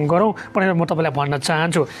गर्ने काम गरौँ भनेर म तपाईँलाई भन्न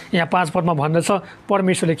चाहन्छु। यहाँ 5 पदमा भन्दछ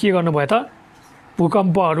परमेश्वरले के गर्नुभयो त,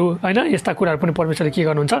 भूकम्पहरू होइन, यस्ता कुराहरू पनि परमेश्वरले के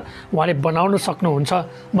गर्नुहुन्छ, उहाँले बनाउन सक्नुहुन्छ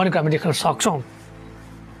भनेको हामी देख्न सक्छौँ।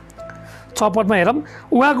 6 पदमा हेरौँ,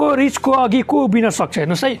 उहाँको रिसको अघि को उभिन सक्छ।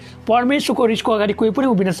 हेर्नुहोस् है, परमेश्वरको रिसको अगाडि कोही पनि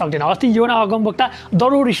उभिन सक्दैन। अस्ति योना अगमवक्ता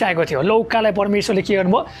दरो रिसाएको थियो, लौकालाई परमेश्वरले के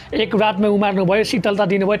गर्नुभयो, एक रातमै उमार्नु भयो, शीतलता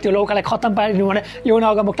दिनुभयो, त्यो लौकालाई खत्तम पारिदिनु भने योना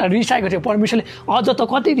अगमवक्ता रिसाएको थियो। परमेश्वरले अझ त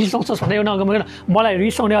कति रिसाउँछस् भन्दा योना अगमवक्ता मलाई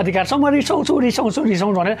रिसाउने अधिकार छ, म रिसाउँछु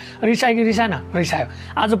भनेर रिसायो कि रिसायो।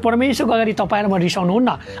 आज परमेश्वरको अगाडि तपाईँ र म रिसाउनुहुन्न।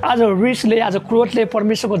 आज रिसले, आज क्रोधले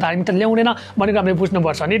परमेश्वरको धार्मिकता ल्याउँदैन भनेर हामीले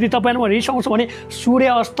बुझ्नुपर्छ। यदि तपाईँ र म रिसाउँछौँ भने सूर्य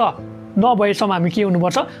अस्त नभएसम्म हामी के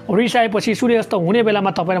हुनुपर्छ, रिसाएपछि सूर्यास्त हुने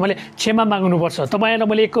बेलामा तपाईँ र मैले क्षमा माग्नुपर्छ। तपाईँ र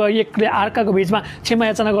मैले एकले अर्काको बिचमा क्षमा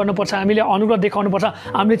याचना गर्नुपर्छ, हामीले अनुग्रह देखाउनुपर्छ,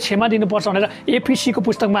 हामीले क्षमा दिनुपर्छ भनेर एफिसीको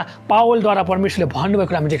पुस्तकमा पावलद्वारा परमेश्वरले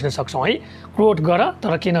भन्नुभएको हामी देख्न सक्छौँ है। क्रोध गर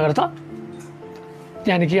तर के नगर त,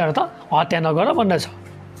 त्यहाँनिर के गर त, हत्या नगर भन्दछ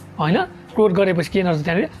होइन। क्रोध गरेपछि के नगर,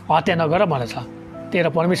 त्यहाँनिर हत्या नगर भन्दछ। त्यही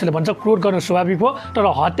परमेश्वरले भन्छ क्रोध गर्नु स्वाभाविक हो, तर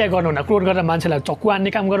हत्या गर्नु हुन, क्रोध गरेर मान्छेलाई चक्कु हान्ने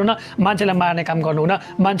काम गर्नु न, मान्छेलाई मार्ने काम गर्नु हुन,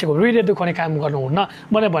 मान्छेको हृदय दुखाउने काम गर्नुहुन्न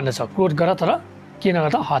भनेर भन्दछ। क्रोध गर तर के नगर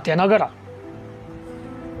त, हत्या नगर।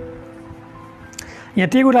 यहाँ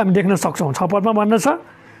त्यही कुरा हामी देख्न सक्छौँ। 6 पदमा भन्दछ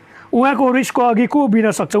उहाँको रिसको अघि को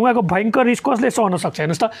उभिन सक्छ, उहाँको भयङ्कर रिस कसले सहन सक्छ।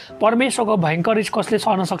 हेर्नुहोस् त, परमेश्वरको भयङ्कर रिस कसले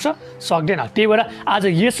सहन सक्छ, सक्दैन। त्यही भएर आज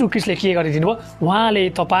येशू ख्रीष्टले के गरिदिनु भयो,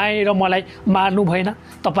 उहाँले तपाईँ र मलाई मार्नु भएन,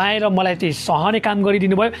 तपाईँ र मलाई त्यही सहने काम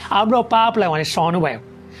गरिदिनु भयो। हाम्रो पापलाई उहाँले सहनु भयो,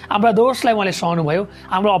 हाम्रा दोषलाई उहाँले सहनु भयो,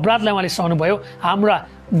 हाम्रो अपराधलाई उहाँले सहनु भयो, हाम्रा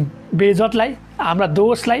बेइज्जतलाई, हाम्रा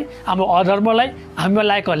दोषलाई, हाम्रो अधर्मलाई, हामीमा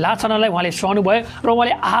लागेको लाछनालाई उहाँले सहनु भयो र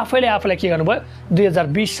उहाँले आफैलाई के गर्नुभयो,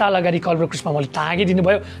 2020 साल अगाडि कलवर क्रुसमा उहाँले टाँगिदिनु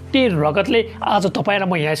भयो। त्यही रगतले आज तपाईँ र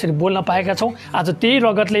म यहाँ यसरी बोल्न पाएका छौँ। आज त्यही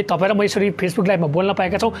रगतले तपाईँ र म यसरी फेसबुक लाइभमा बोल्न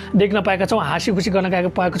पाएका छौँ, देख्न पाएका छौँ, हाँसी खुसी गर्न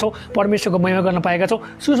पाएका छौँ, परमेश्वरको महिमा गर्न पाएका छौँ,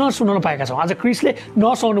 सुनाउन पाएका छौँ। आज क्रिस्टले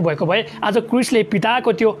नसहनु भएको भए, आज क्रिस्टले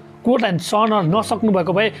पिताको त्यो क्रोधलाई सहन नसक्नु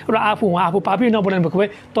भएको भए र आफू पापी नबनाउनु भएको भए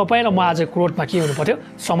तपाईँ र म आज क्रोधमा के हुनु पर्थ्यो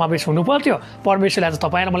समावेश हुनु पर्थ्यो परमेश्वरले आज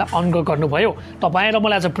तपाईँ र मलाई अनुग्रह गर्नुभयो तपाईँ र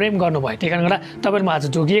मलाई आज प्रेम गर्नुभयो त्यही कारणले गर्दा तपाईँ र म आज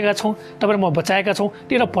जोगिएका छौँ तपाईँ र म बचाएका छौँ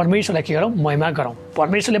त्यही परमेश्वरलाई के गरौँ महिमा गरौँ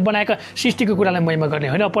परमेश्वरले बनाएका सृष्टिको कुरालाई महिमा गर्ने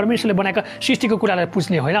होइन परमेश्वरले बनाएका सृष्टिको कुरालाई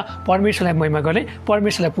पुज्ने होइन परमेश्वरलाई महिमा गर्ने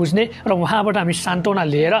परमेश्वरलाई पुज्ने र उहाँबाट हामी सान्त्वना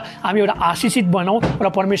लिएर हामी एउटा आशिषित बनाउँ र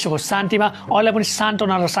परमेश्वरको शान्तिमा अरूलाई पनि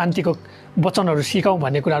सान्त्वना र शान्तिको वचनहरू सिकाउँ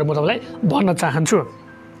भन्ने कुराहरू म तपाईँलाई भन्न चाहन्छु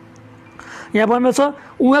यहाँ भन्न छ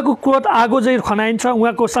उहाँको क्रोध आगो जै खनाइन्छ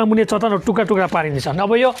उहाँको सामुन्ने चट्टानहरू टुक्रा टुक्रा पारिनेछ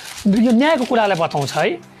अब यो न्यायको कुरालाई बताउँछ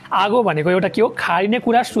है आगो भनेको एउटा के हो खारिने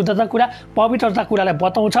कुरा शुद्धता कुरा पवित्रता कुरालाई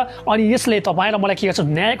बताउँछ अनि यसले तपाईँ र मलाई के गर्छ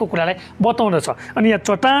न्यायको कुरालाई बताउँदछ अनि यहाँ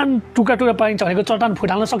चट्टान टुक्रा टुक्रा पारिन्छ भनेको चट्टान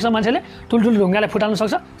फुटाल्न सक्छ मान्छेले ठुल्ठुलो ढुङ्गालाई फुटाल्न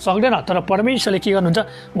सक्छ सक्दैन तर परमेश्वरले के गर्नुहुन्छ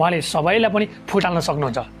उहाँले सबैलाई पनि फुटाल्न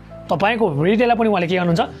सक्नुहुन्छ तपाईँको हृदयलाई पनि उहाँले के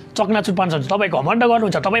गर्नुहुन्छ चकनाचुर पार्नुहुन्छ तपाईँ घमण्ड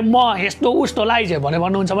गर्नुहुन्छ तपाईँ म यस्तो उस्तो लाइज भनेर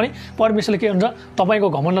भन्नुहुन्छ भने परमेश्वरले के गर्नुहुन्छ तपाईँको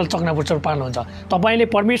घमण्डलाई चकनाचुर पार्नुहुन्छ तपाईँले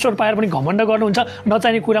परमेश्वर पाएर पनि घमण्ड गर्नुहुन्छ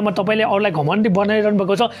नचाहिने कुरामा तपाईँले अरूलाई घमण्डी बनाइरहनु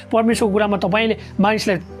भएको छ परमेश्वरको कुरामा तपाईँले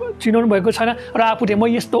मानिसलाई चिनाउनु भएको छैन र आफूले म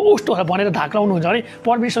यस्तो उस्तो भनेर धाक्राउनुहुन्छ भने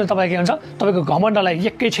परमेश्वरले तपाईँ के हुन्छ तपाईँको घमण्डलाई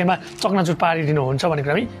एकै क्षणमा चकनाचुर पारिदिनुहुन्छ भन्ने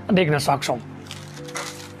कुरा हामी देख्न सक्छौँ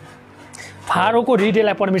फारोको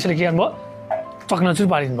हृदयलाई परमेश्वरले के गर्नुभयो चकनाचुर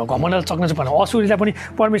पारिदिनु भयो घमण्डलाई चकनाचुर पार्नु असुरीलाई पनि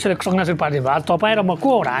परमेश्वरले चकनाचुर पारिदिनु भयो आज तपाईँ र म को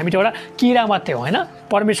हो र हामी त एउटा किरा मात्रै हो होइन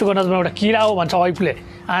परमेश्वरको नजरमा एउटा किरा हो भन्छ ऐफुले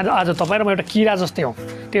आज तपाईँ र म एउटा किरा जस्तै हो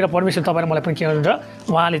त्यही भएर परमेश्वर तपाईँ र मलाई पनि के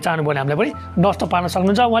गर्नुहुन्छ उहाँले चाहनुभयो भने हामीलाई पनि नष्ट पार्न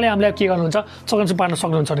सक्नुहुन्छ उहाँले हामीलाई के गर्नुहुन्छ चकनाचुर पार्न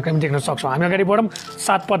सक्नुहुन्छ भने हामी देख्न सक्छौँ हामी अगाडि बढौँ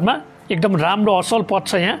 7 पदमा एकदम राम्रो असल पद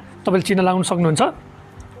छ यहाँ तपाईँले चिन्ह लगाउन सक्नुहुन्छ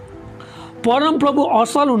परमप्रभु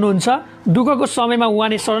असल हुनुहुन्छ दुःखको समयमा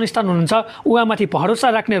उहाँले शरणस्थान हुनुहुन्छ उहाँमाथि भरोसा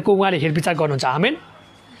राख्नेहरूको उहाँले हेरविचार गर्नुहुन्छ आमेन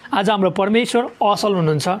आज हाम्रो परमेश्वर असल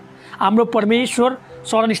हुनुहुन्छ हाम्रो परमेश्वर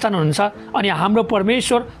शरणस्थान हुनुहुन्छ अनि हाम्रो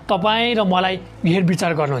परमेश्वर तपाईँ र मलाई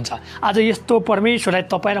हेरविचार गर्नुहुन्छ आज यस्तो परमेश्वरलाई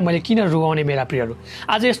तपाईँ र मैले किन रुगाउने मेरा प्रियहरू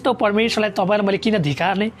आज यस्तो परमेश्वरलाई तपाईँ र मैले किन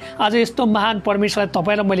धिकार्ने आज यस्तो महान परमेश्वरलाई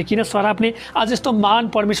तपाईँ र मैले किन सराप्ने आज यस्तो महान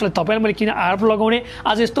परमेश्वरलाई तपाईँ र मैले किन आरोप लगाउने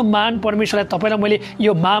आज यस्तो महान परमेश्वरलाई तपाईँ र मैले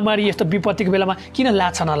यो महामारी यस्तो विपत्तिको बेलामा किन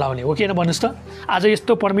लाछा नलाउने हो किन भन्नुहोस् त आज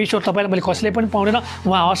यस्तो परमेश्वर तपाईँ र मैले कसैले पनि पाउँदैन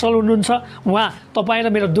उहाँ असल हुनुहुन्छ उहाँ तपाईँ र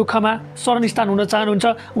मेरो दुःखमा शरणस्थान हुन चाहनुहुन्छ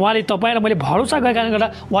उहाँले तपाईँ र मैले भरोसा गरेका गर्दा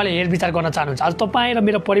उहाँले हेरविचार गर्न चाहनुहुन्छ आज तपाईँ र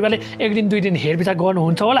मेरो परिवारले एक दिन 2 दिन हेरविचार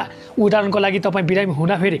गर्नुहुन्छ होला उदाहरणको लागि तपाईँ बिरामी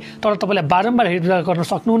हुँदाखेरि तर तपाईँलाई बारम्बार हेरविचार गर्न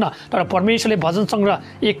सक्नुहुन्न तर परमेश्वरले भजन सङ्ग्रह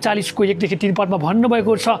 41 को 1 देखि 3 पदमा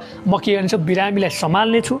भन्नुभएको छ म के गर्नेछु बिरामीलाई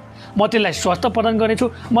सम्हाल्नेछु म त्यसलाई स्वास्थ्य प्रदान गर्नेछु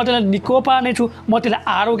म त्यसलाई निको पार्नेछु म त्यसलाई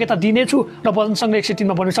आरोग्यता दिनेछु र भजन सङ्ग्रह 103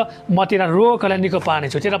 मा भन्नु छ म तेरा रोगहरूलाई निको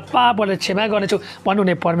पार्नेछु तेरा पापहरूलाई क्षमा गर्नेछु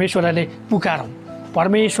भन्नुहुने परमेश्वरलाई पुकारौँ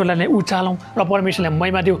परमेश्वरलाई नै उचालौँ र परमेश्वरलाई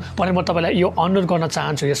महिमा दिउँ भनेर म तपाईँलाई यो अनुरोध गर्न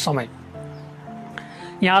चाहन्छु यस समय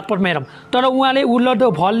यहाँ आत्पटमा हेरौँ तर उहाँले उर्लदो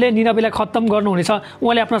भलले निनवेलाई खत्तम गर्नुहुनेछ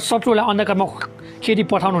उहाँले आफ्ना शत्रुलाई अन्धकारमा खेती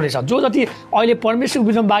पठाउनुहुनेछ जो जति अहिले परमेश्वरको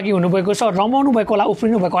विरुद्धमा बाँकी हुनुभएको छ रमाउनु भएको होला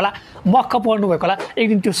उफ्रिनु भएको होला मक्ख पर्नु भएको होला एक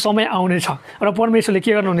दिन त्यो समय आउनेछ र परमेश्वरले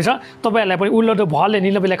के गर्नुहुनेछ तपाईँहरूलाई पनि उर्लदो भलले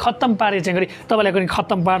निनवेलाई खत्तम पारे चाहिँ गरी तपाईँलाई पनि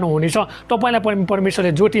खत्तम पार्नुहुनेछ तपाईँलाई पनि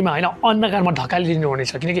परमेश्वरले ज्योतिमा होइन अन्धकारमा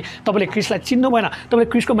ढकालिदिनुहुनेछ किनकि तपाईँले क्रिस्टलाई चिन्नु भएन तपाईँले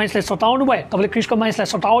क्रिस्टको मानिसलाई सताउनु भयो तपाईँले क्रिस्टको मानिसलाई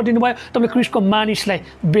सताउ दिनुभयो तपाईँले क्रिस्टको मानिसलाई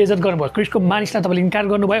बेइज्जत गर्नुभयो क्रिस्टको मानिसलाई तपाईँले इन्कार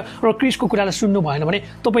गर्नुभयो र क्रिस्टको कुरालाई सुन्नु भएन भने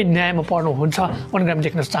तपाईँ न्यायमा पर्नुहुन्छ भनेर हामी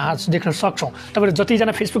देख्न सक्छौँ तपाईँले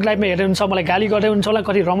जतिजना फेसबुक लाइभमा हेर्दै हुन्छ मलाई गाली गर्दै हुन्छ होला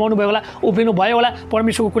कति रमाउनु भयो होला उभिनु भयो होला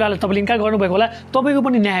परमेश्वरको कुरालाई तपाईँले इन्कार गर्नुभएको होला तपाईँको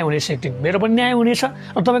पनि न्याय हुनेछ एक दिन मेरो पनि न्याय हुनेछ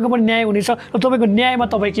र तपाईँको पनि न्याय हुनेछ र तपाईँको न्यायमा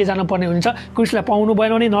तपाईँ के जानुपर्ने हुन्छ क्रिस्टलाई पाउनु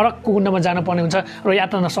भएन भने नरकको कुण्डमा जानुपर्ने हुन्छ र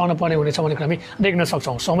यातना सहनु पर्ने हुनेछ भनेर हामी देख्न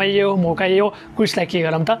सक्छौँ समय यो मौका यो क्रिस्टलाई के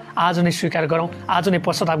गरौँ त आज नै स्वीकार गरौँ आज नै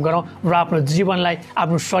पश्चाताप गरौँ र आफ्नो जीवनलाई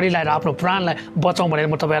आफ्नो शरीरलाई र आफ्नो प्राणलाई बचाउँ भनेर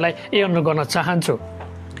म तपाईँहरूलाई यही अनुरोध गर्न चाहन्छु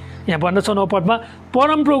यहाँ भन्दछ 9 पदमा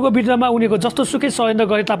परमप्रभुको विरुद्धमा उनीको जस्तो सुकै षड्यन्त्र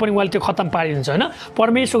गरे तापनि उहाँले त्यो खत्तम पारिदिन्छ होइन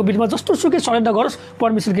परमेश्वरको विरुद्धमा जस्तो सुकै षड्यन्त्र गरोस्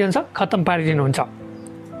परमेश्वर के भन्छ खत्तम पारिदिनुहुन्छ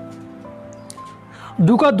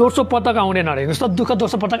दुःख दोस्रो पटक आउँदैन अरे जस्तो दुःख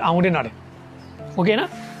दोस्रो पटक आउँदैन अरे हो कि होइन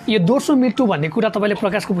यो दोस्रो मृत्यु भन्ने कुरा तपाईँले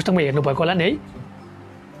प्रकाशको पुस्तकमा हेर्नुभएको होला नि है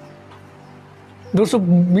दोस्रो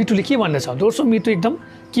मृत्युले के भन्दछ दोस्रो मृत्यु एकदम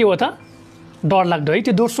के हो त डरलाग्दो है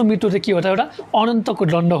त्यो दोस्रो मृत्यु चाहिँ के हो त एउटा अनन्तको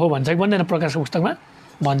दण्ड हो भन्छ भन्दैन प्रकाशको पुस्तकमा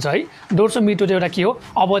भन्छ है। दोस्रो मृत्यु चाहिँ एउटा के हो,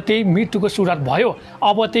 अब त्यही मृत्युको सुरुवात भयो,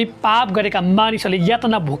 अब त्यही पाप गरेका मानिसहरूले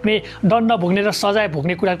यातना भोग्ने, दण्ड भोग्ने र सजाय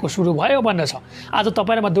भोग्ने कुराको सुरु भयो भन्दछ। आज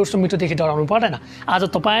तपाईँ र म दोस्रो मृत्युदेखि डराउनु पर्दैन। आज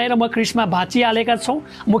तपाईँ र म क्रिस्टमा बाँचिहालेका छौँ,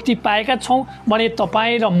 मुक्ति पाएका छौँ भने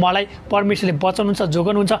तपाईँ र मलाई परमेश्वरले बचाउनुहुन्छ,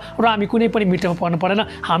 जोगाउनुहुन्छ र हामी कुनै पनि मृत्युमा पर्नु पर्दैन।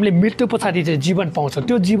 हामीले मृत्यु पछाडि चाहिँ जीवन पाउँछौँ।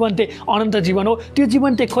 त्यो जीवन चाहिँ अनन्त जीवन हो। त्यो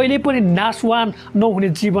जीवन चाहिँ कहिले पनि नाशवान नहुने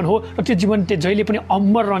जीवन हो र त्यो जीवन चाहिँ जहिले पनि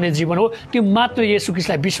अमर रहने जीवन हो। त्यो मात्र येशू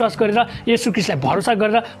ख्रीष्टलाई विश्वास गरेर, येशू ख्रीष्टलाई भरोसा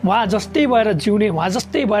गरेर, उहाँ जस्तै भएर जिउने, उहाँ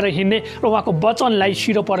जस्तै भएर हिँड्ने र उहाँको वचनलाई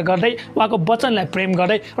शिरोपर गर्दै, उहाँको वचनलाई प्रेम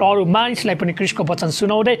गर्दै र अरू मानिसलाई पनि ख्रीष्टको वचन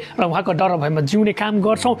सुनाउँदै र उहाँको डर भयमा जिउने काम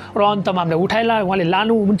गर्छौँ र अन्तमा हामीले उठाइला उहाँले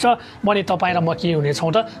लानुहुन्छ भने तपाईँ र म के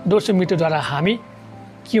हुनेछौँ त, दोस्रो मृत्युद्वारा हामी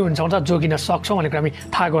के हुन्छौँ त, जोगिन सक्छौँ भन्ने कुरा हामी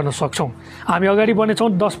थाहा गर्न सक्छौँ। हामी अगाडि बढ्नेछौँ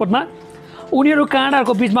 10 पदमा। उनीहरू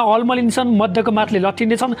काँडाहरूको बिचमा अल्मलिन्छन्, मध्यको माथले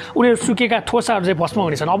लट्टिनेछन्, उनीहरू सुकेका थोसाहरू चाहिँ भस्म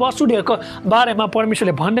हुनेछन्। अब असुरहरूको बारेमा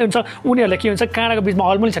परमेश्वरले भन्दै हुन्छ उनीहरूलाई के हुन्छ, काँडाको बिचमा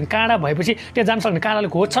अल्मलिन्छन्। काँडा भएपछि त्यहाँ जान सक्ने,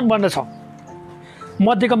 काँडाले घोज्छन् भन्दछ।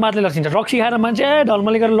 मध्यको माथले लट्टिन्छ, रक्सी खाएर मान्छे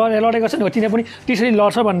ढलमली गरेर लडेको छ नि, तिनीहरू पनि त्यसरी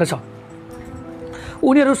लड्छ भन्दछ।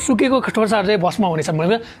 उनीहरू सुकेको ठोसाहरू चाहिँ भस्म हुनेछन्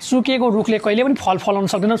भनेर सुकेको रुखले कहिले पनि फल फलाउन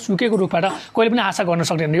सक्दैन, सुकेको रुखबाट कहिले पनि आशा गर्न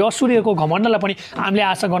सक्दैन। यो असुरहरूको घमण्डलाई पनि हामीले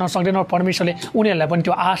आशा गर्न सक्दैनौँ। परमेश्वरले उनीहरूलाई पनि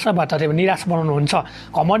त्यो आशाबाट चाहिँ निराशा बनाउनुहुन्छ।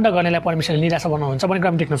 घमण्ड गर्नेलाई परमेश्वरले निराशा बनाउनुहुन्छ भनेर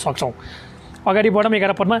हामी देख्न सक्छौँ। अगाडि बढौँ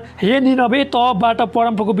 11 पदमा। हे निनवे, तबबाट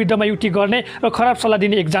परमप्रभुको विरुद्धमा युक्ति गर्ने र खराब सल्लाह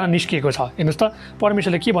दिने एकजना निस्किएको छ। हेर्नुहोस् त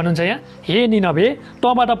परमेश्वरले के भन्नुहुन्छ यहाँ, हे निनवे,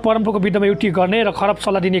 तबबाट परमप्रभुको विरुद्धमा युक्ति गर्ने र खराब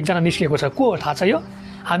सल्लाह दिने एकजना निस्किएको छ। को हो थाहा छ यो?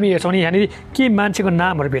 हामी हेर्छौँ नि यहाँनिर के मान्छेको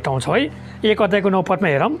नामहरू भेटाउँछौँ है। 1 अध्यायको 9 पदमा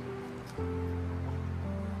हेरौँ।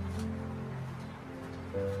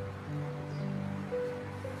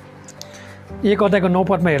 एक अध्यायको 9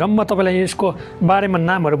 पदमा हेरौँ। म तपाईँलाई यसको बारेमा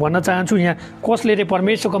नामहरू भन्न चाहन्छु। यहाँ कसले चाहिँ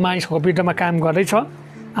परमेश्वरको मानिसको विरुद्धमा काम गर्दैछ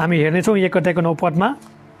हामी हेर्नेछौँ 1 अध्यायको 9 पदमा।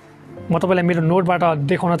 म तपाईँलाई मेरो नोटबाट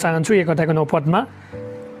देखाउन चाहन्छु 1 अध्यायको 9 पदमा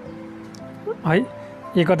है।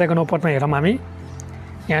 1 अध्यायको 9 पदमा हेरौँ हामी।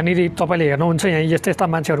 यहाँनिर तपाईँले हेर्नुहुन्छ यहाँ यस्ता यस्ता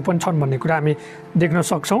मान्छेहरू पनि छन् भन्ने कुरा हामी देख्न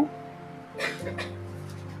सक्छौँ।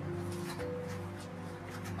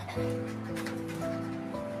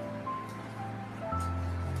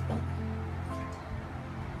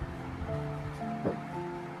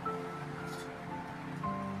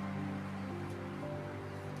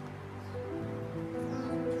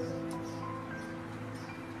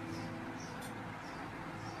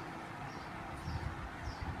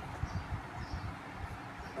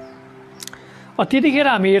 त्यतिखेर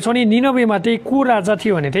हामी हेर्छौँ नि निनवेमा चाहिँ को राजा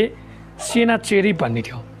थियो भने चाहिँ सेनाचेरिब भन्ने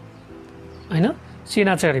थियो होइन।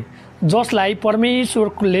 सेनाचेरिब जसलाई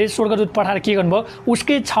परमेश्वरले स्वर्गदूत पठाएर के गर्नुभयो,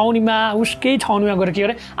 उसकै छाउनीमा गएर के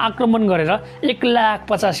गरे, आक्रमण गरेर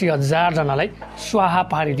 1,85,000 जनालाई स्वाहा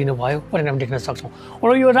पारिदिनु भयो भनेर हामी देख्न सक्छौँ।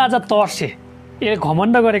 र यो राजा तर्से, यसले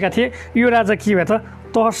घमण्ड गरेका थिए। यो राजा के भयो त,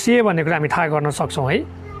 तर्से भन्ने कुरा हामी थाहा गर्न सक्छौँ है।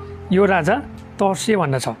 यो राजा तर्से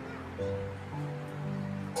भन्दछ।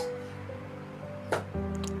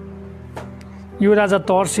 यो राजा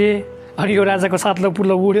तर्से अनि यो राजाको सातलो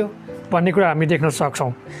पुल्लो उड्यो भन्ने कुरा हामी देख्न सक्छौँ।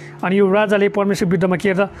 अनि यो राजाले परमेश्वर विरुद्धमा के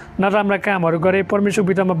गर्दा नराम्रा कामहरू गरे, परमेश्वर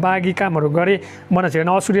विरुद्धमा बागी कामहरू गरे भन्दछ। होइन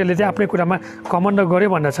असुरले चाहिँ आफ्नै कुरामा घमण्ड गर्यो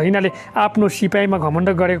भन्दछ। यिनीहरूले आफ्नो सिपाहीमा घमण्ड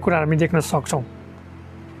गरेको कुरा हामी देख्न सक्छौँ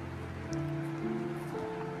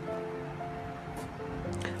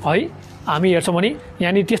है। हामी हेर्छौँ भने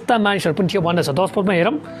यहाँनिर त्यस्ता मानिसहरू पनि थियो भन्दछ। 10 पदमा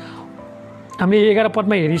हेरौँ। हामीले 11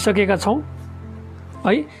 पदमा हेरिसकेका छौँ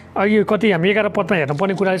है। यो कति हामी 11 पदमा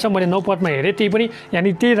हेर्नुपर्ने कुरा रहेछ, मैले 9 पदमा हेरेँ। त्यही पनि यानि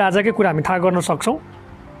त्यही राजाकै कुरा हामी थाहा गर्न सक्छौँ।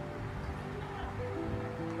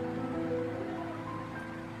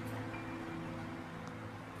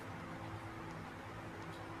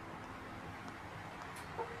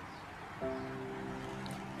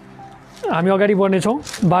 हामी अगाडि बढ्नेछौँ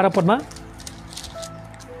 12 पदमा।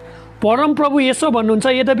 परमप्रभु यसो भन्नुहुन्छ,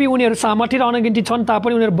 यद्यपि उनीहरू सामर्थ्य र अनगिन्ती छन्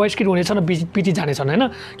तापनि उनीहरू बहिष्कृत हुनेछन् र पिटी जानेछन्। होइन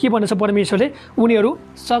के भन्दछ परमेश्वरले,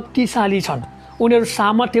 उनीहरू शक्तिशाली छन्, उनीहरू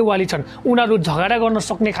सामर्थ्यवाली छन्, उनीहरू झगडा गर्न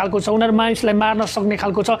सक्ने खालको छ, उनीहरू मानिसलाई मार्न सक्ने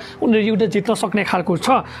खालको छ, उनीहरू युद्ध जित्न सक्ने खालको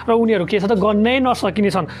छ र उनीहरू के छ त गर्नै नसकिने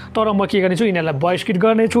छन्। तर म के गर्नेछु, यिनीहरूलाई बहिष्कृत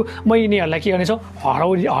गर्नेछु, म यिनीहरूलाई के गर्नेछु,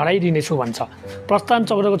 हराइदिनेछु भन्छ। प्रस्थान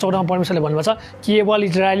 14:14 परमेश्वरले भन्नुभएको छ, केवल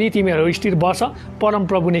इजरायली तिमीहरू स्थिर बस,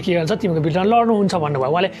 परमप्रभुले के गर्छ तिमीको विरुद्ध लड्नुहुन्छ भन्नुभयो।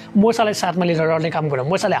 उहाँले मोसालाई साथमा लिएर लड्ने काम गर्यो।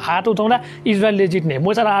 मोसाले हात उठाउँदा इजरायलले जित्ने,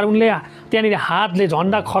 मोसा र हारुनले त्यहाँनिर हातले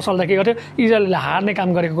झन्डा खसाल्दा के गर्थ्यो, इजरायलले हार्ने काम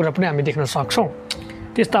गरेको कुरा पनि हामी देख्न सक्छौँ।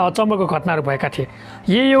 त्यस्ता अचम्मको घटनाहरू भएका थिए।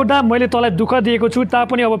 यही एउटा मैले तँलाई दुःख दिएको छु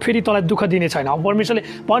तापनि अब फेरि तँलाई दुःख दिने छैन। अब परमेश्वरले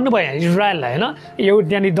भन्नुभयो इजरायललाई होइन, यो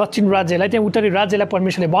त्यहाँनिर दक्षिण राज्यलाई, त्यहाँ उत्तरी राज्यलाई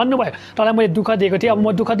परमेश्वरले भन्नुभयो तँलाई मैले दुःख दिएको थिएँ, अब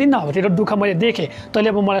म दुःख दिन्न, अब तेरो दुःख मैले देखेँ, तैँले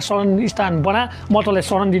अब मलाई शरण स्थान बना, म तँलाई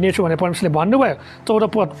शरण दिनेछु भनेर परमेश्वरले भन्नुभयो।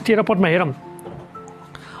 13 पदमा हेरौँ,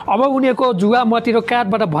 अब उनीहरूको जुवा म तेरो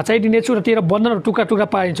काठबाट भचाइदिनेछु र तेरो बन्धनहरू टुक्रा टुक्रा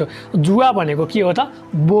पारिन्छु। जुवा भनेको के हो त?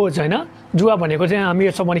 बोझ होइन। जुवा भनेको चाहिँ हामी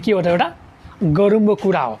हेर्छौँ भने के हो त? एउटा गरुम्बो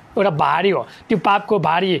कुरा हो, एउटा भारी हो। त्यो पापको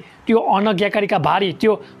भारी, त्यो अनज्ञाकारीका भारी,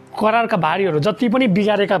 त्यो करारका भारीहरू, जति पनि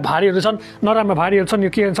बिगारेका भारीहरू छन्, नराम्रो भारीहरू छन्, यो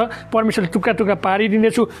के हुन्छ परमेश्वरले टुक्रा टुक्रा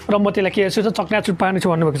पारिदिनेछु र म त्यसलाई के गर्छु चकनाचुर पार्नेछु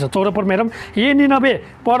भन्नुभएको छ। 14 पदमा हेरौँ, हे निनबे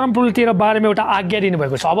परमप्रभुले तेरो बारेमा एउटा आज्ञा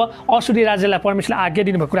दिनुभएको छ। अब असुरी राज्यलाई परमेश्वरले आज्ञा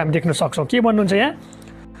दिनुभएको कुरा हामी देख्न सक्छौँ। के भन्नुहुन्छ यहाँ?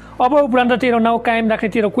 अब उपरान्त तेरो नाउँ कायम राख्ने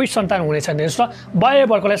तेरो कोही सन्तान हुने छैन, बाह्य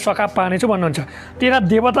वर्गलाई सकाप पार्नेछु भन्नुहुन्छ। तेरा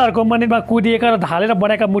देवताहरूको मन्दिरमा कुदिएका र ढालेर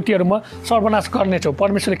बनाएका मूर्तिहरू म सर्वनाश गर्नेछु।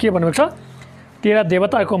 परमेश्वरले के भन्नुभएको छ? तेरा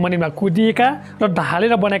देवताहरूको मन्दिरमा कुदिएका र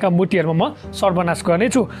ढालेर बनाएका मूर्तिहरूमा म सर्वनाश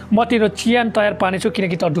गर्नेछु। म तेरो चियान तयार पार्नेछु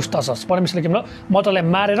किनकि त दुष्ट छस्। परमेश्वरले के भन्नु? म तँलाई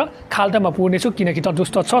मारेर खाल्टामा पुर्नेछु किनकि त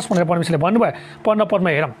दुष्ट छस् भनेर परमेश्वरले भन्नुभयो। 15 पदमा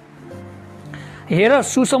हेरौँ, हेर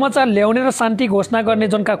सुसमाचार ल्याउने र शान्ति घोषणा गर्ने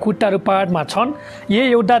जनका खुट्टाहरू पहाडमा छन्।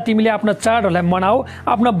 यही एउटा तिमीले आफ्नो चाडहरूलाई मनाऊ,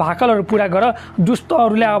 आफ्नो भाकलहरू पुरा गर।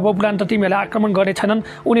 दुष्टहरूले अब उपरान्त तिमीहरूलाई आक्रमण गर्ने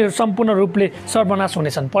छैनन्, उनीहरू सम्पूर्ण रूपले सर्वनाश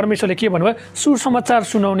हुनेछन्। परमेश्वरले के भन्नुभयो? सुसमाचार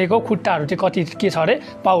सुनाउनेको खुट्टाहरू चाहिँ कति के छ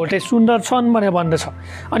अरे? पावल चाहिँ सुन्दर छन् भनेर भन्दछ।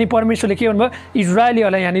 अनि परमेश्वरले के भन्नुभयो?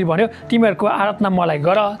 इजरायलीहरूलाई यहाँनिर भन्यो तिमीहरूको आराधना मलाई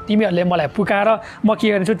गर, तिमीहरूले मलाई पुकार, म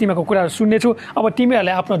के गर्नेछु तिमीहरूको कुराहरू सुन्नेछु। अब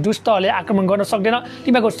तिमीहरूले आफ्नो दुष्टहरूले आक्रमण गर्न सक्दैन,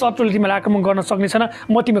 तिमीहरूको शत्रुले तिमीलाई आक्रमण गर्न सक्दैन छैन,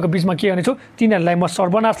 म तिमीहरूको बिचमा के गर्नेछु तिनीहरूलाई म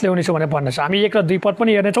सर्वनाश ल्याउनेछु भनेर भन्नेछ। हामी 1 र 2 पद पनि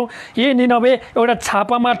हेर्नेछौँ। ए निनबे एउटा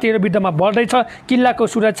छापामार तेरो विरुद्धमा बढ्दैछ, किल्लाको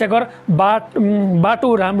सुरक्षा गर, बाटो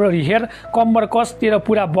राम्ररी हेर, कम्बर कस, तेरो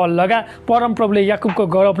पुरा बल लगा। परमप्रभुले याकुबको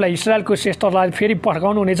गौरवलाई इस्रायलको श्रेष्ठलाई फेरि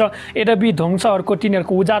फर्काउनु हुनेछ। यद्यपि ध्वंसहरूको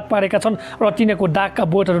तिनीहरूको उजाड पारेका छन् र तिनीहरूको दागका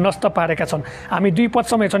बोटहरू नष्ट पारेका छन्। हामी 2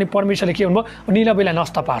 पदसम्म हेर्छौँ नि परमेश्वरले के भन्नुभयो? निनबेलाई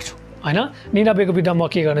नष्ट पार्छु होइन, निनबेको विरुद्ध म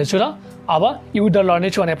के गर्नेछु र अब युद्ध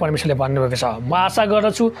लड्नेछु भनेर परमेश्वरले भन्नुभएको छ। म आशा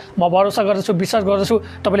गर्दछु, म भरोसा गर्दछु, विश्वास गर्दछु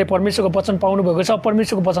तपाईँले परमेश्वरको वचन पाउनुभएको छ।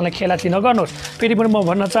 परमेश्वरको वचनलाई खेलाची नगर्नुहोस्। फेरि पनि म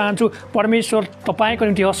भन्न चाहन्छु परमेश्वर तपाईँको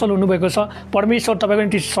निम्ति असल हुनुभएको छ, परमेश्वर तपाईँको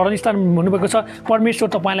निम्ति शरणस्थान हुनुभएको छ, परमेश्वर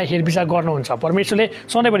तपाईँलाई हेरविचार गर्नुहुन्छ, परमेश्वरले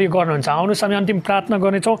सधैँभरि गर्नुहुन्छ। आउनुहोस् हामी अन्तिम प्रार्थना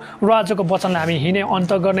गर्नेछौँ र आजको वचनलाई हामी हिँडे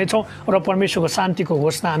अन्त गर्नेछौँ र परमेश्वरको शान्तिको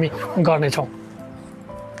घोषणा हामी गर्नेछौँ।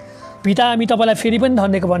 पिता, हामी तपाईँलाई फेरि पनि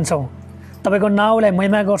धन्यवाद भन्छौँ, तपाईँको नाउँलाई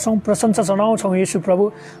महिमा गर्छौँ, प्रशंसा जनाउँछौँ। येशू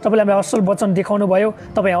प्रभु, तपाईँले हामीलाई असल वचन देखाउनु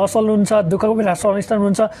भयो, तपाईँ असल हुनुहुन्छ, दुःखको बेला शरणस्थान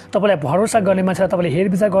हुनुहुन्छ, तपाईँलाई भरोसा गर्ने मान्छेलाई तपाईँले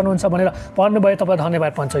हेरविचार गर्नुहुन्छ भनेर भन्नुभयो। तपाईँलाई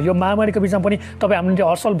धन्यवाद भन्छौँ। यो महामारीको बिचमा पनि तपाईँ हाम्रो निम्ति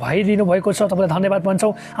असल भइदिनु भएको छ, तपाईँलाई धन्यवाद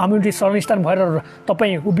भन्छौँ। हाम्रो निम्ति शरणस्थान भएर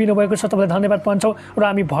तपाईँ उभिनु भएको छ, तपाईँलाई धन्यवाद भन्छौँ। र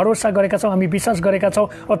हामी भरोसा गरेका छौँ, हामी विश्वास गरेका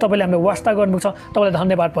छौँ र तपाईँले हामीलाई वास्ता गर्नुभएको छ, तपाईँलाई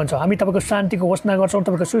धन्यवाद भन्छौँ। हामी तपाईँको शान्तिको घोषणा गर्छौँ,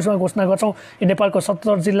 तपाईँको सुसमाचार घोषणा गर्छौँ। यो नेपालको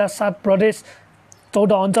 17 जिल्ला 7 प्रदेश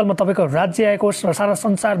 14 अञ्चलमा तपाईँको राज्य आएको होस् र सारा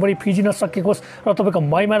संसारभरि फिजिन सकेको होस् र तपाईँको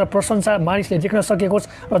महिमा र प्रशंसा मानिसले देख्न सकेको होस्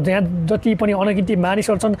र यहाँ जति पनि अनगिन्ती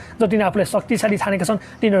मानिसहरू छन्, जति नै आफूलाई शक्तिशाली ठानेका छन्,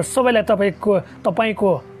 तिनीहरू सबैलाई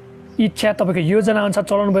तपाईँको इच्छा, तपाईँको योजना अनुसार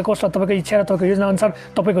चलाउनु भएको होस् र तपाईँको इच्छा र तपाईँको योजना अनुसार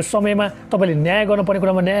तपाईँको समयमा तपाईँले न्याय गर्नुपर्ने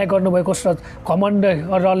कुरामा न्याय गर्नुभएको होस् र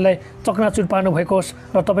घमण्डहरूलाई चकनाचुर पार्नुभएको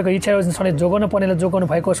होस् र तपाईँको इच्छा योजनासँगै जोगाउनु पर्नेलाई जोगाउनु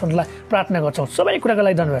भएको होस् भनेर प्रार्थना गर्छौँ। सबै कुराको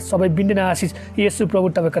लागि धन्यवाद। सबै बिन्दिन आशिष येशू प्रभु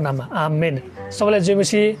तपाईँको नाममा, आमेन। सबैलाई जय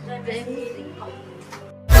मसीह।